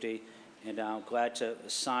safety, and I'm glad to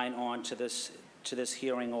sign on to this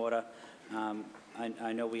hearing order.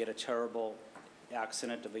 I know we had a terrible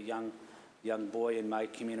accident of a young boy in my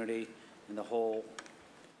community, and the whole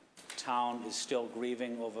town is still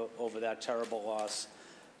grieving over that terrible loss.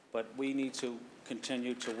 But we need to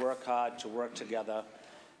continue to work hard, to work together,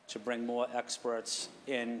 to bring more experts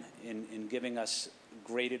in giving us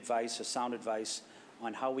great advice or sound advice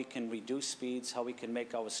on how we can reduce speeds, how we can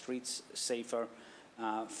make our streets safer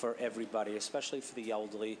for everybody, especially for the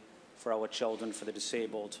elderly, for our children, for the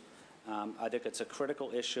disabled. I think it's a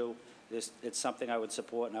critical issue. It's something I would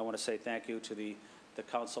support, and I want to say thank you to the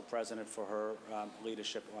Council President for her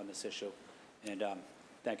leadership on this issue. And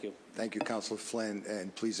thank you. Thank you, Councilor Flynn.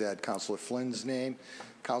 And please add Councilor Flynn's name.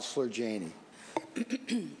 Councilor Janey.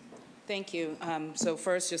 Thank you. So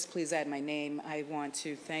first, just please add my name. I want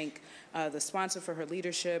to thank the sponsor for her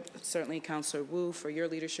leadership, certainly Councilor Wu for your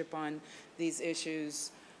leadership on these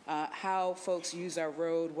issues. How folks use our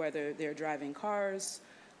road, whether they're driving cars,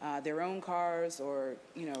 their own cars, or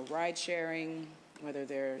ride sharing, whether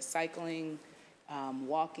they're cycling,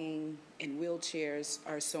 walking, in wheelchairs,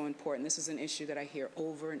 are so important. This is an issue that I hear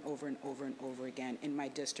over and over and over and over again in my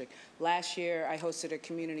district. Last year, I hosted a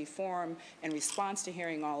community forum. In response to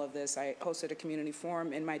hearing all of this, I hosted a community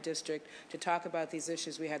forum in my district to talk about these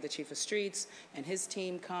issues. We had the Chief of Streets and his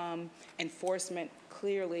team come. Enforcement,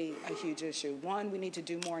 clearly a huge issue. One, we need to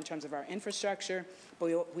do more in terms of our infrastructure,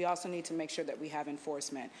 but we also need to make sure that we have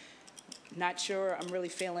enforcement. Not sure I'm really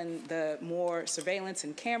feeling the more surveillance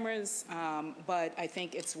and cameras, but I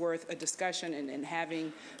think it's worth a discussion and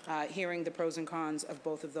having, hearing the pros and cons of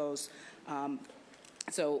both of those.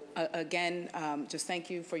 Again, just thank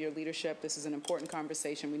you for your leadership. This is an important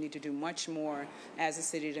conversation. We need to do much more as a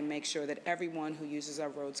city to make sure that everyone who uses our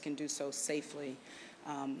roads can do so safely.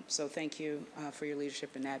 So thank you for your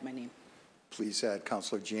leadership, and add my name. Please add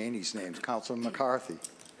Councilor Janey's name. Councilor McCarthy.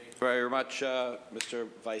 Very much, Mr.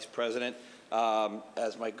 Vice President.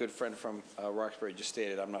 As my good friend from Roxbury just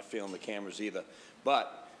stated, I'm not feeling the cameras either.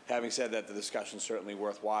 But having said that, the discussion is certainly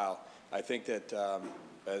worthwhile. I think that,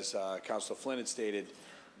 as Councilor Flynn had stated,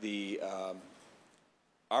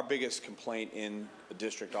 our biggest complaint in the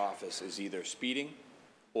district office is either speeding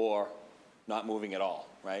or not moving at all,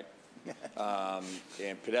 right?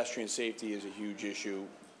 And pedestrian safety is a huge issue.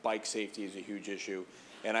 Bike safety is a huge issue.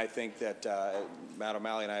 And I think that Matt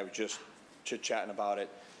O'Malley and I were just chit-chatting about it.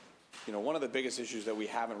 One of the biggest issues that we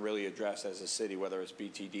haven't really addressed as a city, whether it's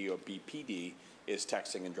BTD or BPD, is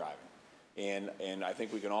texting and driving. And I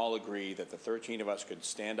think we can all agree that the 13 of us could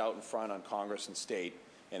stand out in front on Congress and state,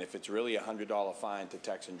 and if it's really a $100 fine to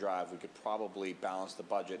text and drive, we could probably balance the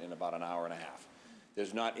budget in about an hour and a half.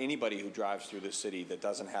 There's not anybody who drives through this city that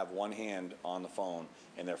doesn't have one hand on the phone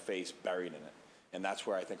and their face buried in it. And that's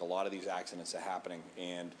where I think a lot of these accidents are happening.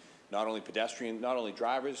 And not only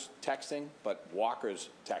drivers texting, but walkers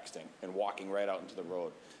texting and walking right out into the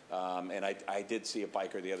road. And I did see a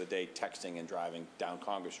biker the other day texting and driving down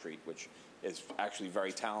Congress Street, which is actually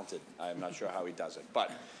very talented. I'm not sure how he does it.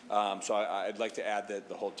 But so I'd like to add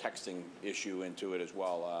the whole texting issue into it as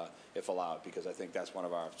well, if allowed, because I think that's one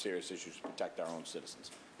of our serious issues to protect our own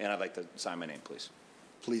citizens. And I'd like to sign my name, please.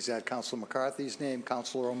 Please add Councilor McCarthy's name.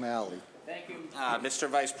 Councilor O'Malley. Thank you. Mr.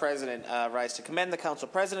 Vice President, rise to commend the Council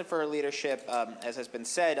President for her leadership. As has been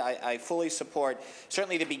said, I fully support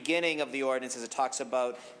certainly the beginning of the ordinance as it talks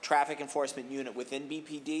about traffic enforcement unit within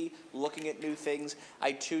BPD, looking at new things.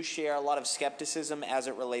 I too share a lot of skepticism as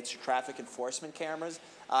it relates to traffic enforcement cameras.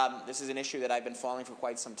 This is an issue that I've been following for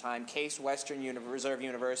quite some time. Case Western Reserve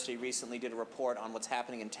University recently did a report on what's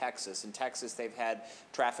happening in Texas. In Texas, they've had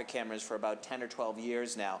traffic cameras for about 10 or 12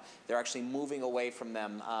 years now. They're actually moving away from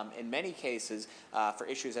them in many cases for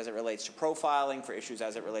issues as it relates to profiling, for issues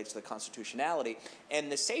as it relates to the constitutionality, and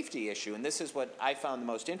the safety issue. And this is what I found the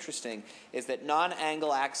most interesting, is that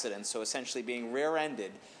non-angle accidents, so essentially being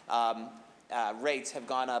rear-ended, rates have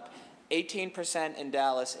gone up 18% in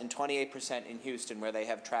Dallas and 28% in Houston, where they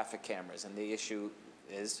have traffic cameras. And the issue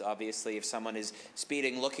is obviously if someone is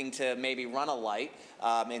speeding, looking to maybe run a light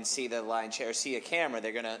and see the line or see a camera,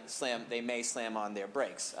 they're going to slam. They may slam on their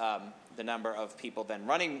brakes. The number of people then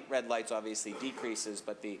running red lights obviously decreases,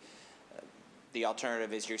 but the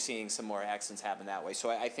alternative is you're seeing some more accidents happen that way. So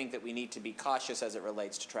I think that we need to be cautious as it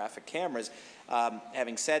relates to traffic cameras.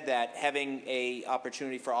 Having said that, having an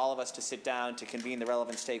opportunity for all of us to sit down to convene the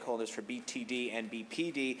relevant stakeholders for BTD and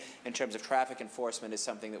BPD in terms of traffic enforcement is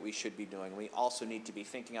something that we should be doing. We also need to be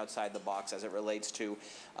thinking outside the box as it relates to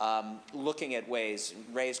looking at ways,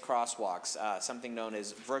 raised crosswalks, something known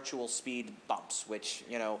as virtual speed bumps, which,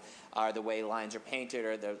 are the way lines are painted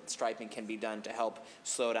or the striping can be done to help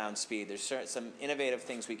slow down speed. There's some innovative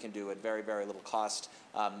things we can do at very, very little cost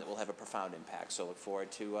that will have a profound impact. So look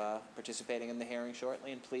forward to participating in the hearing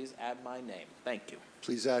shortly, and please add my name. Thank you.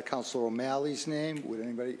 Please add Councilor O'Malley's name. Would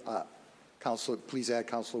anybody? Please add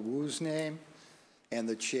Councilor Wu's name, and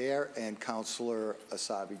the chair, and Councilor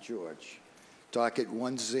Asabi George. Docket 10.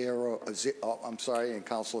 I'm sorry, and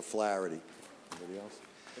Councilor Flaherty. Anybody else?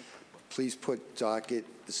 Please put docket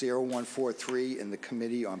 0143 in the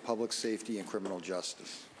Committee on Public Safety and Criminal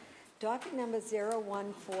Justice. Docket number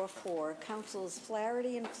 0144, Councilors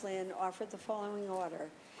Flaherty and Flynn offered the following order: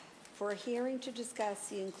 for a hearing to discuss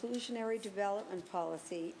the inclusionary development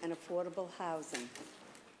policy and affordable housing.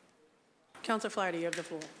 Councilor Flaherty, you have the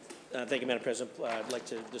floor. Thank you, Madam President. I'd like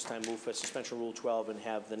to this time move for suspension of Rule 12 and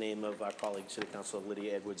have the name of our colleague, City Councilor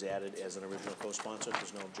Lydia Edwards, added as an original co-sponsor. If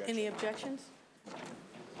there's no objection. Any objections?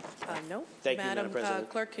 No. Thank you, Madam President.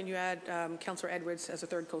 Clerk, can you add Councilor Edwards as a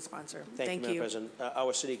third co-sponsor? Thank you, Madam President.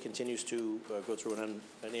 Our city continues to go through an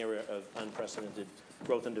area of unprecedented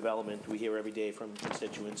growth and development. We hear every day from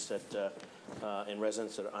constituents that and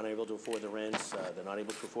residents that are unable to afford the rents, they're not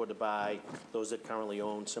able to afford to buy. Those that currently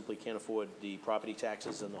own simply can't afford the property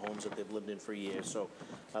taxes and the homes that they've lived in for years. So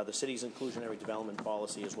the city's inclusionary development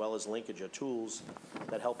policy as well as linkage are tools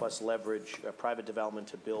that help us leverage private development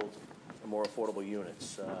to build more affordable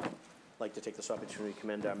units. I'd like to take this opportunity to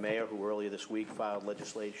commend our mayor, who earlier this week filed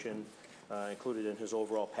legislation included in his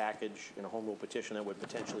overall package in a home rule petition that would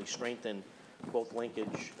potentially strengthen both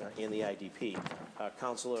linkage and the IDP.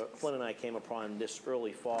 Councilor Flynn and I came upon this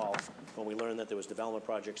early fall when we learned that there was development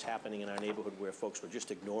projects happening in our neighborhood where folks were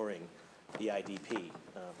just ignoring the IDP.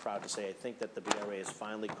 Proud to say, I think that the BRA has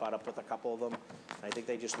finally caught up with a couple of them. I think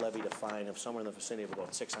they just levied a fine of somewhere in the vicinity of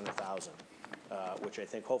about $600,000, which I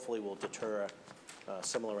think hopefully will deter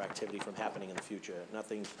similar activity from happening in the future.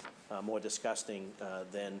 Nothing more disgusting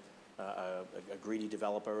than a greedy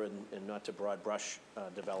developer, and not to broad brush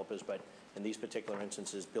developers, but in these particular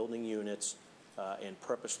instances, building units and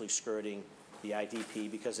purposely skirting the IDP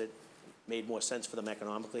because it made more sense for them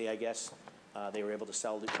economically, I guess. They were able to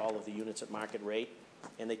sell all of the units at market rate,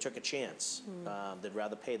 and they took a chance. They'd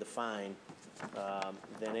rather pay the fine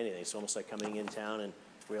than anything. It's almost like coming in town and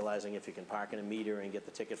realizing if you can park in a meter and get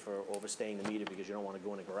the ticket for overstaying the meter because you don't want to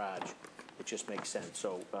go in a garage. It just makes sense.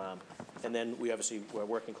 So, and then we're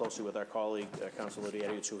working closely with our colleague, Councilor Lydia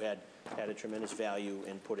Edwards, who had added tremendous value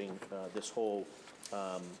in putting this whole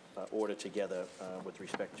order together with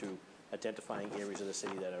respect to identifying areas of the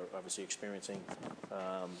city that are obviously experiencing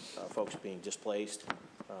folks being displaced,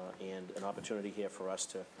 and an opportunity here for us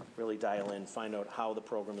to really dial in, find out how the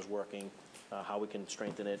program is working, how we can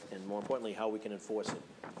strengthen it, and more importantly, how we can enforce it.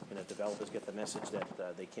 And if developers get the message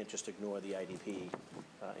that they can't just ignore the IDP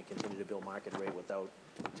and continue to build market rate without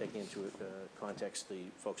taking into context the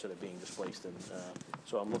folks that are being displaced. And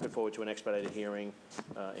so I'm looking forward to an expedited hearing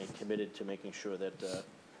and committed to making sure that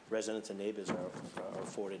residents and neighbors are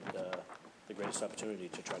afforded the greatest opportunity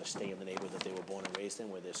to try to stay in the neighborhood that they were born and raised in,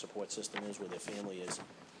 where their support system is, where their family is,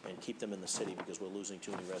 and keep them in the city, because we're losing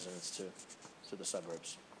too many residents to the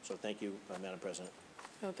suburbs. So thank you, Madam President.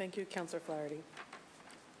 Oh, thank you, Councilor Flaherty.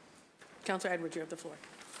 Councilor Edwards, you have the floor.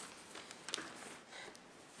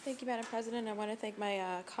 Thank you, Madam President. I want to thank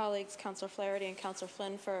my colleagues, Councilor Flaherty and Councilor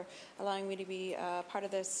Flynn, for allowing me to be part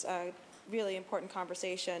of this really important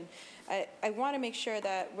conversation. I want to make sure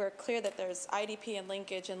that we're clear that there's IDP and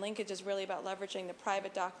linkage is really about leveraging the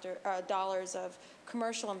private dollars of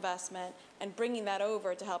commercial investment and bringing that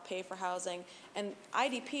over to help pay for housing. And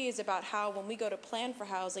IDP is about how, when we go to plan for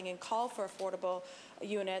housing and call for affordable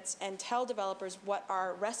units and tell developers what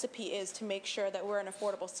our recipe is to make sure that we're an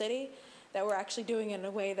affordable city, that we're actually doing it in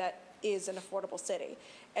a way that is an affordable city.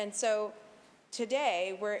 And so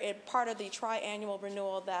today, we're in part of the tri-annual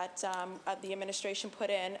renewal that the administration put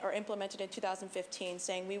in or implemented in 2015,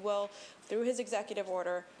 saying we will, through his executive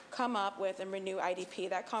order, come up with and renew IDP.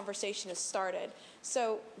 That conversation has started.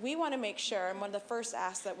 So we want to make sure, and one of the first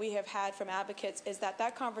asks that we have had from advocates is that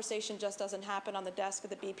that conversation just doesn't happen on the desk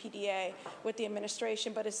of the BPDA with the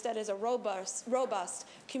administration, but instead is a robust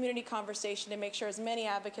community conversation to make sure as many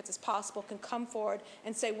advocates as possible can come forward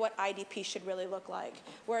and say what IDP should really look like,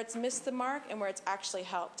 where it's missed the mark and where it's actually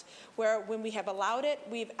helped, where when we have allowed it,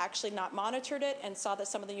 we've actually not monitored it and saw that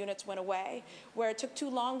some of the units went away, where it took too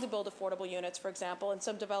long to build affordable units, for example, and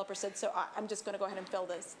some developer said, so I'm just going to go ahead and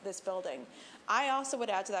build this building. I also would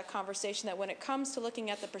add to that conversation that when it comes to looking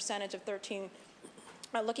at the percentage of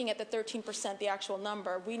looking at the 13%, the actual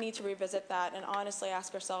number, we need to revisit that and honestly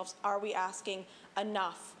ask ourselves, are we asking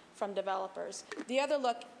enough from developers? The other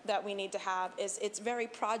look that we need to have is it's very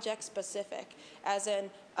project specific, as in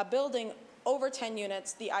a building over 10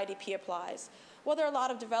 units, the IDP applies. Well, there are a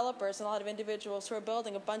lot of developers and a lot of individuals who are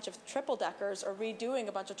building a bunch of triple-deckers or redoing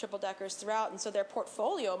a bunch of triple-deckers throughout, and so their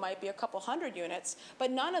portfolio might be a couple hundred units,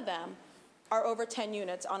 but none of them are over 10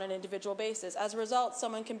 units on an individual basis. As a result,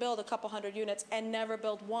 someone can build a couple hundred units and never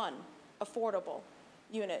build one affordable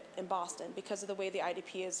unit in Boston because of the way the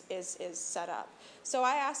IDP is set up. So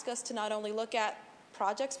I ask us to not only look at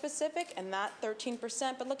project specific and that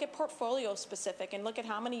 13%, but look at portfolio specific and look at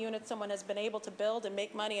how many units someone has been able to build and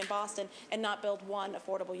make money in Boston and not build one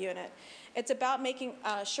affordable unit. It's about making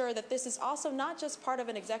sure that this is also not just part of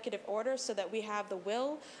an executive order so that we have the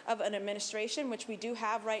will of an administration, which we do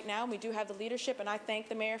have right now, and we do have the leadership, and I thank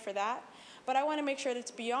the mayor for that. But I want to make sure that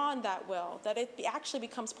it's beyond that will, that it actually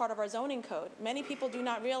becomes part of our zoning code. Many people do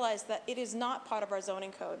not realize that it is not part of our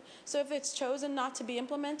zoning code. So if it's chosen not to be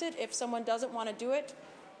implemented, if someone doesn't want to do it,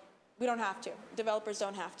 we don't have to. Developers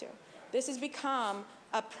don't have to. This has become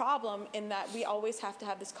a problem in that we always have to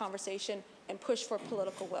have this conversation and push for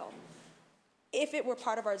political will. If it were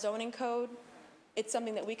part of our zoning code, it's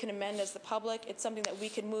something that we can amend as the public. It's something that we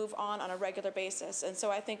can move on a regular basis. And so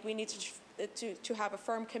I think we need to have a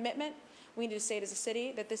firm commitment. We need to say it as a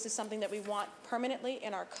city that this is something that we want permanently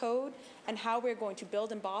in our code, and how we're going to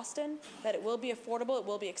build in Boston, that it will be affordable, it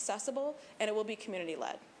will be accessible, and it will be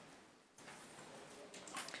community-led.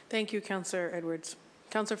 Thank you, Councilor Edwards.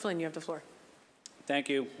 Councilor Flynn, you have the floor. Thank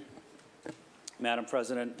you, Madam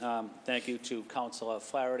President. Thank you to Councilor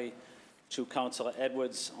Flaherty, to Councilor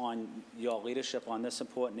Edwards on your leadership on this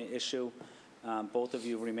important issue. Both of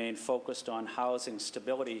you remain focused on housing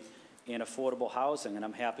stability and affordable housing, and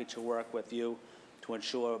I'm happy to work with you to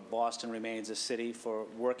ensure Boston remains a city for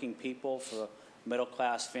working people, for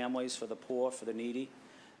middle-class families, for the poor, for the needy.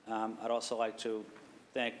 I'd also like to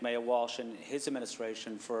thank Mayor Walsh and his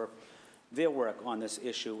administration for their work on this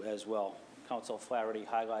issue as well. Councilor Flaherty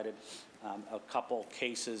highlighted a couple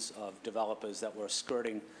cases of developers that were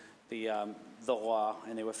skirting the law,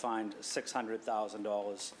 and they were fined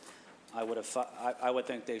 $600,000. I would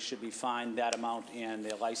think they should be fined that amount, and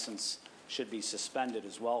their license should be suspended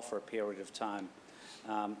as well for a period of time.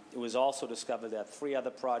 It was also discovered that 3 other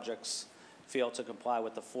projects failed to comply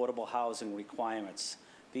with affordable housing requirements.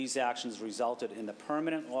 These actions resulted in the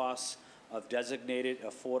permanent loss of designated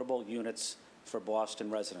affordable units for Boston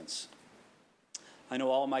residents. I know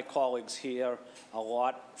all of my colleagues hear a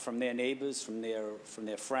lot from their neighbors, from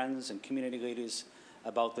their friends and community leaders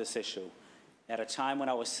about this issue. At a time when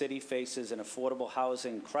our city faces an affordable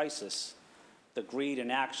housing crisis, the greed and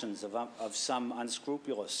actions of some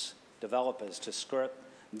unscrupulous developers to skirt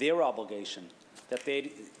their obligation that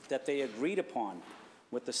they agreed upon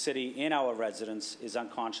with the city and our residents is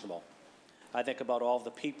unconscionable. I think about all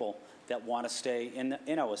the people that want to stay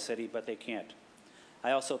in our city, but they can't.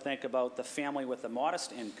 I also think about the family with a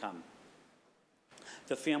modest income,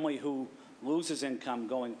 the family who loses income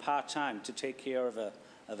going part-time to take care of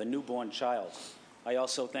a newborn child. I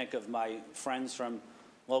also think of my friends from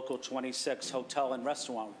Local 26 hotel and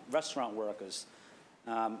restaurant workers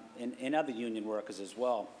and other union workers as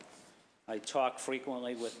well. I talk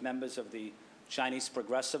frequently with members of the Chinese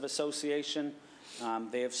Progressive Association.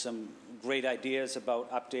 They have some great ideas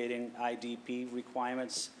about updating IDP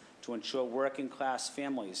requirements to ensure working class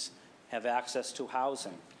families have access to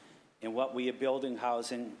housing, and what we are building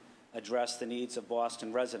housing address the needs of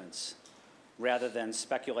Boston residents rather than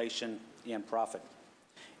speculation and profit.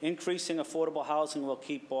 Increasing affordable housing will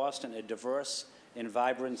keep Boston a diverse and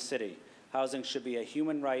vibrant city. Housing should be a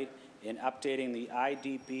human right, and updating the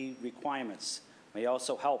IDP requirements may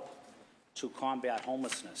also help to combat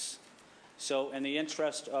homelessness. So in the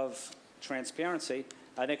interest of transparency,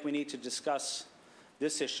 I think we need to discuss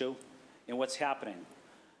this issue and what's happening.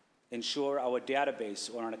 Ensure our database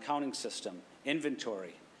or an accounting system,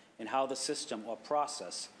 inventory, and how the system or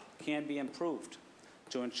process can be improved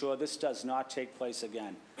to ensure this does not take place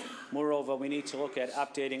again. Moreover, we need to look at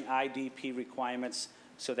updating IDP requirements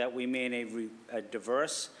so that we maintain a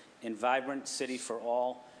diverse and vibrant city for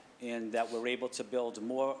all, and that we're able to build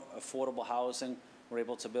more affordable housing, we're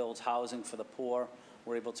able to build housing for the poor,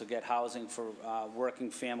 we're able to get housing for working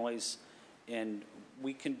families, and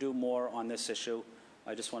we can do more on this issue.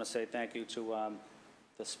 I just want to say thank you to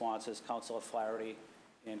the sponsors, Councilor Flaherty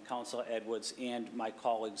and Councilor Edwards, and my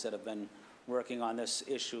colleagues that have been working on this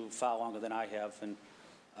issue far longer than I have, and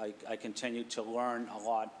I continue to learn a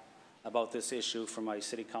lot about this issue from my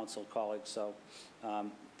city council colleagues. So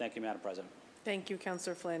thank you, Madam President. Thank you,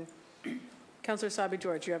 Councilor Flynn. Councilor Sabi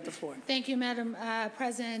George, you have the floor. Thank you, Madam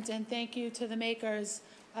President, and thank you to the makers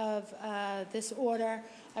of this order.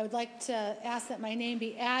 I would like to ask that my name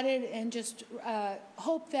be added, and just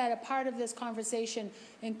hope that a part of this conversation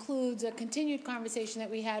includes a continued conversation that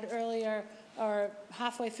we had earlier or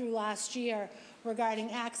halfway through last year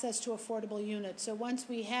regarding access to affordable units. So once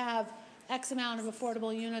we have X amount of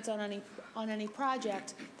affordable units on any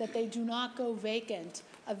project, that they do not go vacant,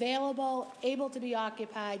 available, able to be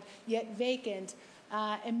occupied, yet vacant,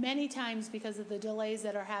 and many times because of the delays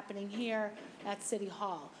that are happening here at City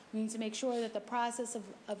Hall. We need to make sure that the process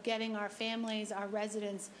of getting our families, our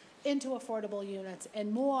residents, into affordable units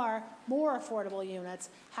and more affordable units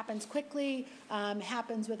happens quickly,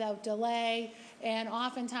 happens without delay, And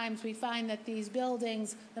oftentimes we find that these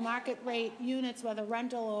buildings, the market rate units, whether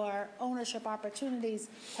rental or ownership opportunities,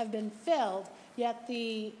 have been filled, yet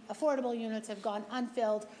the affordable units have gone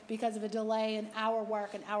unfilled because of a delay in our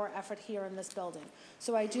work and our effort here in this building.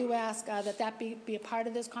 So I do ask that be a part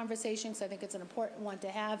of this conversation, because I think it's an important one to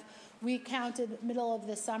have. We counted middle of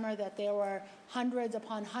the summer that there were hundreds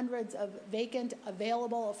upon hundreds of vacant,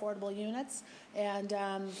 available affordable units, and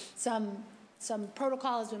some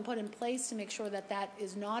protocol has been put in place to make sure that that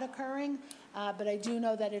is not occurring, but I do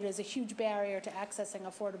know that it is a huge barrier to accessing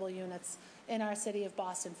affordable units in our city of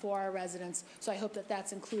Boston for our residents, so I hope that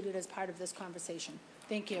that's included as part of this conversation.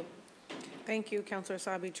 Thank you. Thank you, Councilor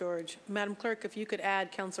Asabi George. Madam Clerk, if you could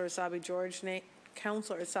add Councilor Asabi George's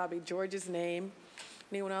name.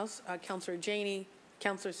 Anyone else? Councilor Janey,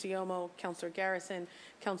 Councilor Siomo, Councilor Garrison,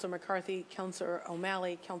 Councilor McCarthy, Councilor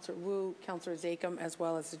O'Malley, Councilor Wu, Councilor Zachem, as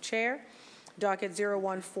well as the chair. Docket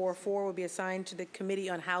 0144 will be assigned to the Committee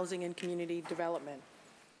on Housing and Community Development.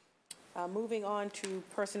 Moving on to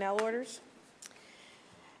personnel orders.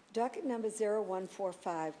 Docket number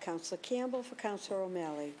 0145, Councilor Campbell for Councilor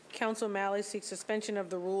O'Malley. Councilor O'Malley seeks suspension of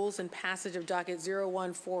the rules and passage of docket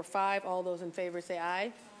 0145. All those in favor say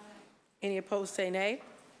aye. Aye. Any opposed say nay.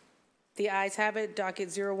 The ayes have it. Docket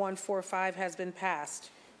 0145 has been passed.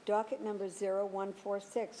 Docket number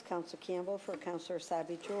 0146, Councilor Campbell for Councilor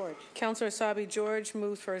Asabi George. Councilor Asabi George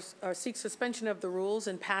seeks suspension of the rules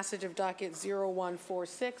and passage of docket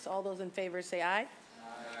 0146. All those in favor say aye.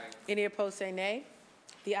 Aye. Any opposed say nay.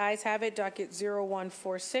 The ayes have it. Docket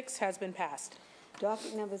 0146 has been passed.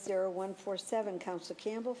 Docket number 0147, Councilor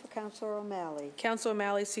Campbell for Councilor O'Malley. Councilor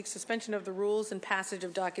O'Malley seeks suspension of the rules and passage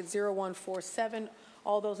of docket 0147.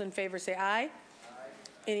 All those in favor say aye. Aye.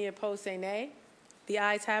 Any opposed say nay. The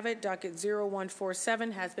ayes have it. Docket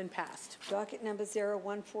 0147 has been passed. Docket number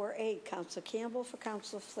 0148, Councilor Campbell for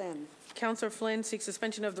Councilor Flynn. Councilor Flynn seeks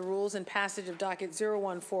suspension of the rules and passage of docket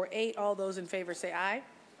 0148. All those in favor say aye.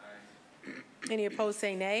 Aye. Any opposed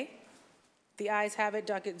say nay. The ayes have it.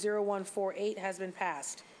 Docket 0148 has been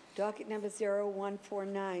passed. Docket number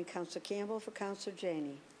 0149, Councilor Campbell for Councilor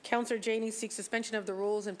Janey. Councilor Janey seeks suspension of the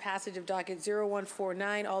rules and passage of docket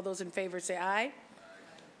 0149. All those in favor say aye. Aye.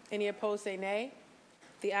 Any opposed say nay.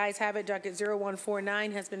 The ayes have it. Docket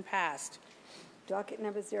 0149 has been passed. Docket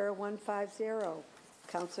number 0150,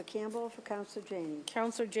 Councilor Campbell for Councilor Janey.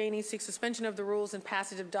 Councilor Janey seeks suspension of the rules and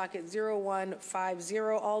passage of docket 0150.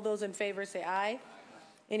 All those in favor say aye. Aye.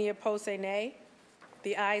 Any opposed say nay.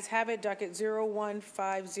 The ayes have it. Docket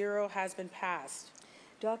 0150 has been passed.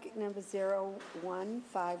 Docket number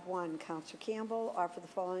 0151, Councilor Campbell, offer the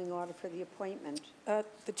following order for the appointment.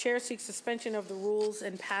 The chair seeks suspension of the rules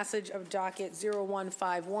and passage of docket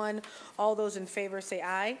 0151. All those in favor say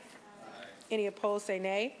aye. Aye. Any opposed say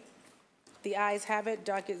nay. The ayes have it.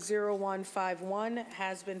 Docket 0151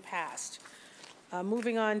 has been passed.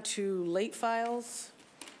 Moving on to late files.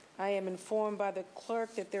 I am informed by the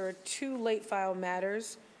clerk that there are 2 late file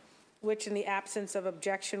matters, which in the absence of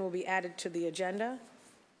objection will be added to the agenda.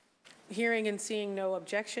 Hearing and seeing no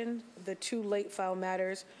objection, the 2 late file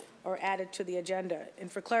matters are added to the agenda.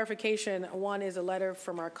 And for clarification, one is a letter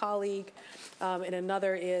from our colleague, and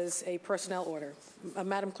another is a personnel order.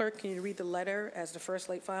 Madam Clerk, can you read the letter as the first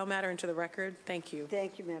late file matter into the record? Thank you.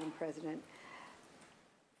 Thank you, Madam President.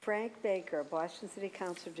 Frank Baker, Boston City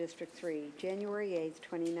Council District 3, January 8,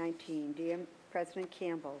 2019. Dear President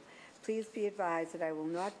Campbell, please be advised that I will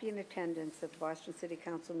not be in attendance at the Boston City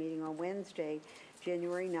Council meeting on Wednesday,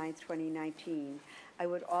 January 9, 2019. I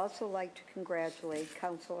would also like to congratulate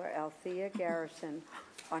Councilor Althea Garrison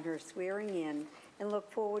on her swearing in and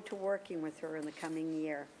look forward to working with her in the coming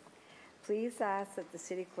year. Please ask that the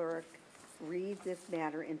City Clerk read this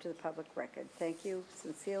matter into the public record. Thank you.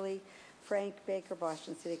 Sincerely, Frank Baker,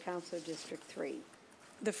 Boston City Council, District 3.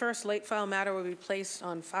 The first late file matter will be placed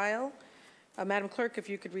on file. Madam Clerk, if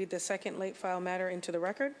you could read the second late file matter into the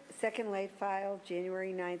record. Second late file,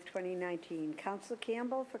 January 9th, 2019. Councilor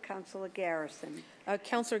Campbell for Councilor Garrison.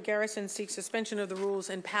 Councilor Garrison seeks suspension of the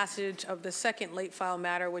rules and passage of the second late file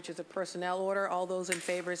matter, which is a personnel order. All those in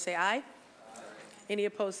favor say aye. Aye. Any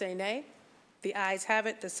opposed say nay. The ayes have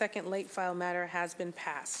it. The second late file matter has been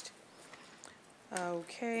passed.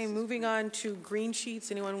 Okay, moving on to green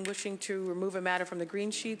sheets. Anyone wishing to remove a matter from the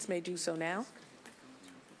green sheets may do so now.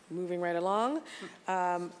 Moving right along.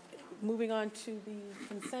 Moving on to the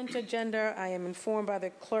consent agenda, I am informed by the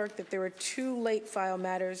clerk that there are 2 late file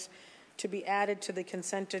matters to be added to the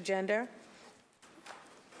consent agenda.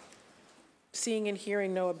 Seeing and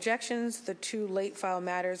hearing no objections, the 2 late file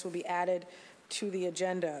matters will be added to the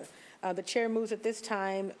agenda. The chair moves at this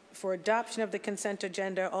time for adoption of the consent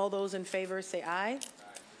agenda. All those in favor say aye.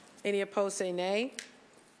 Aye. Any opposed, say nay.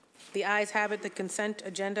 The ayes have it. The consent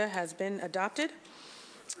agenda has been adopted.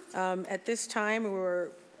 At this time,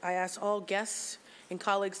 I ask all guests and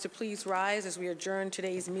colleagues to please rise as we adjourn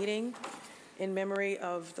today's meeting in memory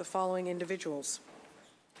of the following individuals.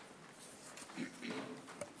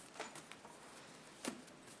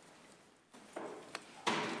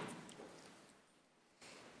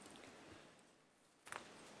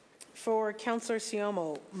 For Councilor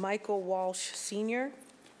Siomo, Michael Walsh Sr.,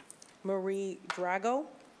 Marie Drago.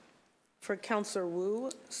 For Councilor Wu,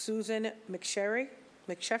 Susan McSheffrey.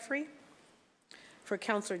 For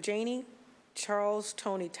Councilor Janey, Charles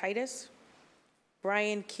Tony Titus,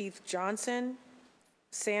 Brian Keith Johnson,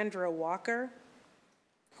 Sandra Walker,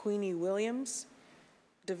 Queenie Williams,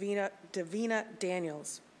 Davina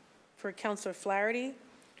Daniels. For Councilor Flaherty,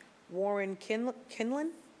 Warren Kinlan.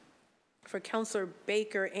 For Councilor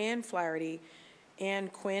Baker and Flaherty, Ann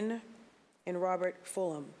Quinn and Robert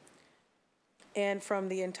Fulham. And from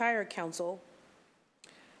the entire council,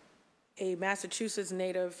 a Massachusetts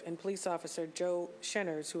native and police officer, Joe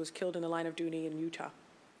Shenners, who was killed in the line of duty in Utah.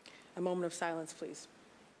 A moment of silence, please.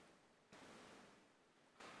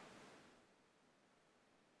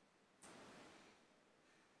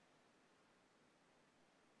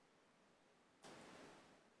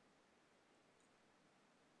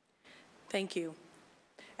 Thank you.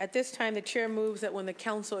 At this time, the chair moves that when the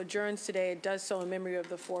council adjourns today, it does so in memory of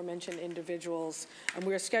the aforementioned individuals. And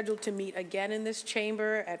we are scheduled to meet again in this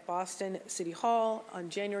chamber at Boston City Hall on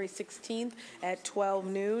January 16th at 12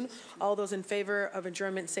 noon. All those in favor of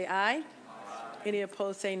adjournment say aye. Any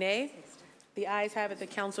opposed say nay. The ayes have it. The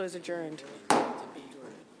council is adjourned.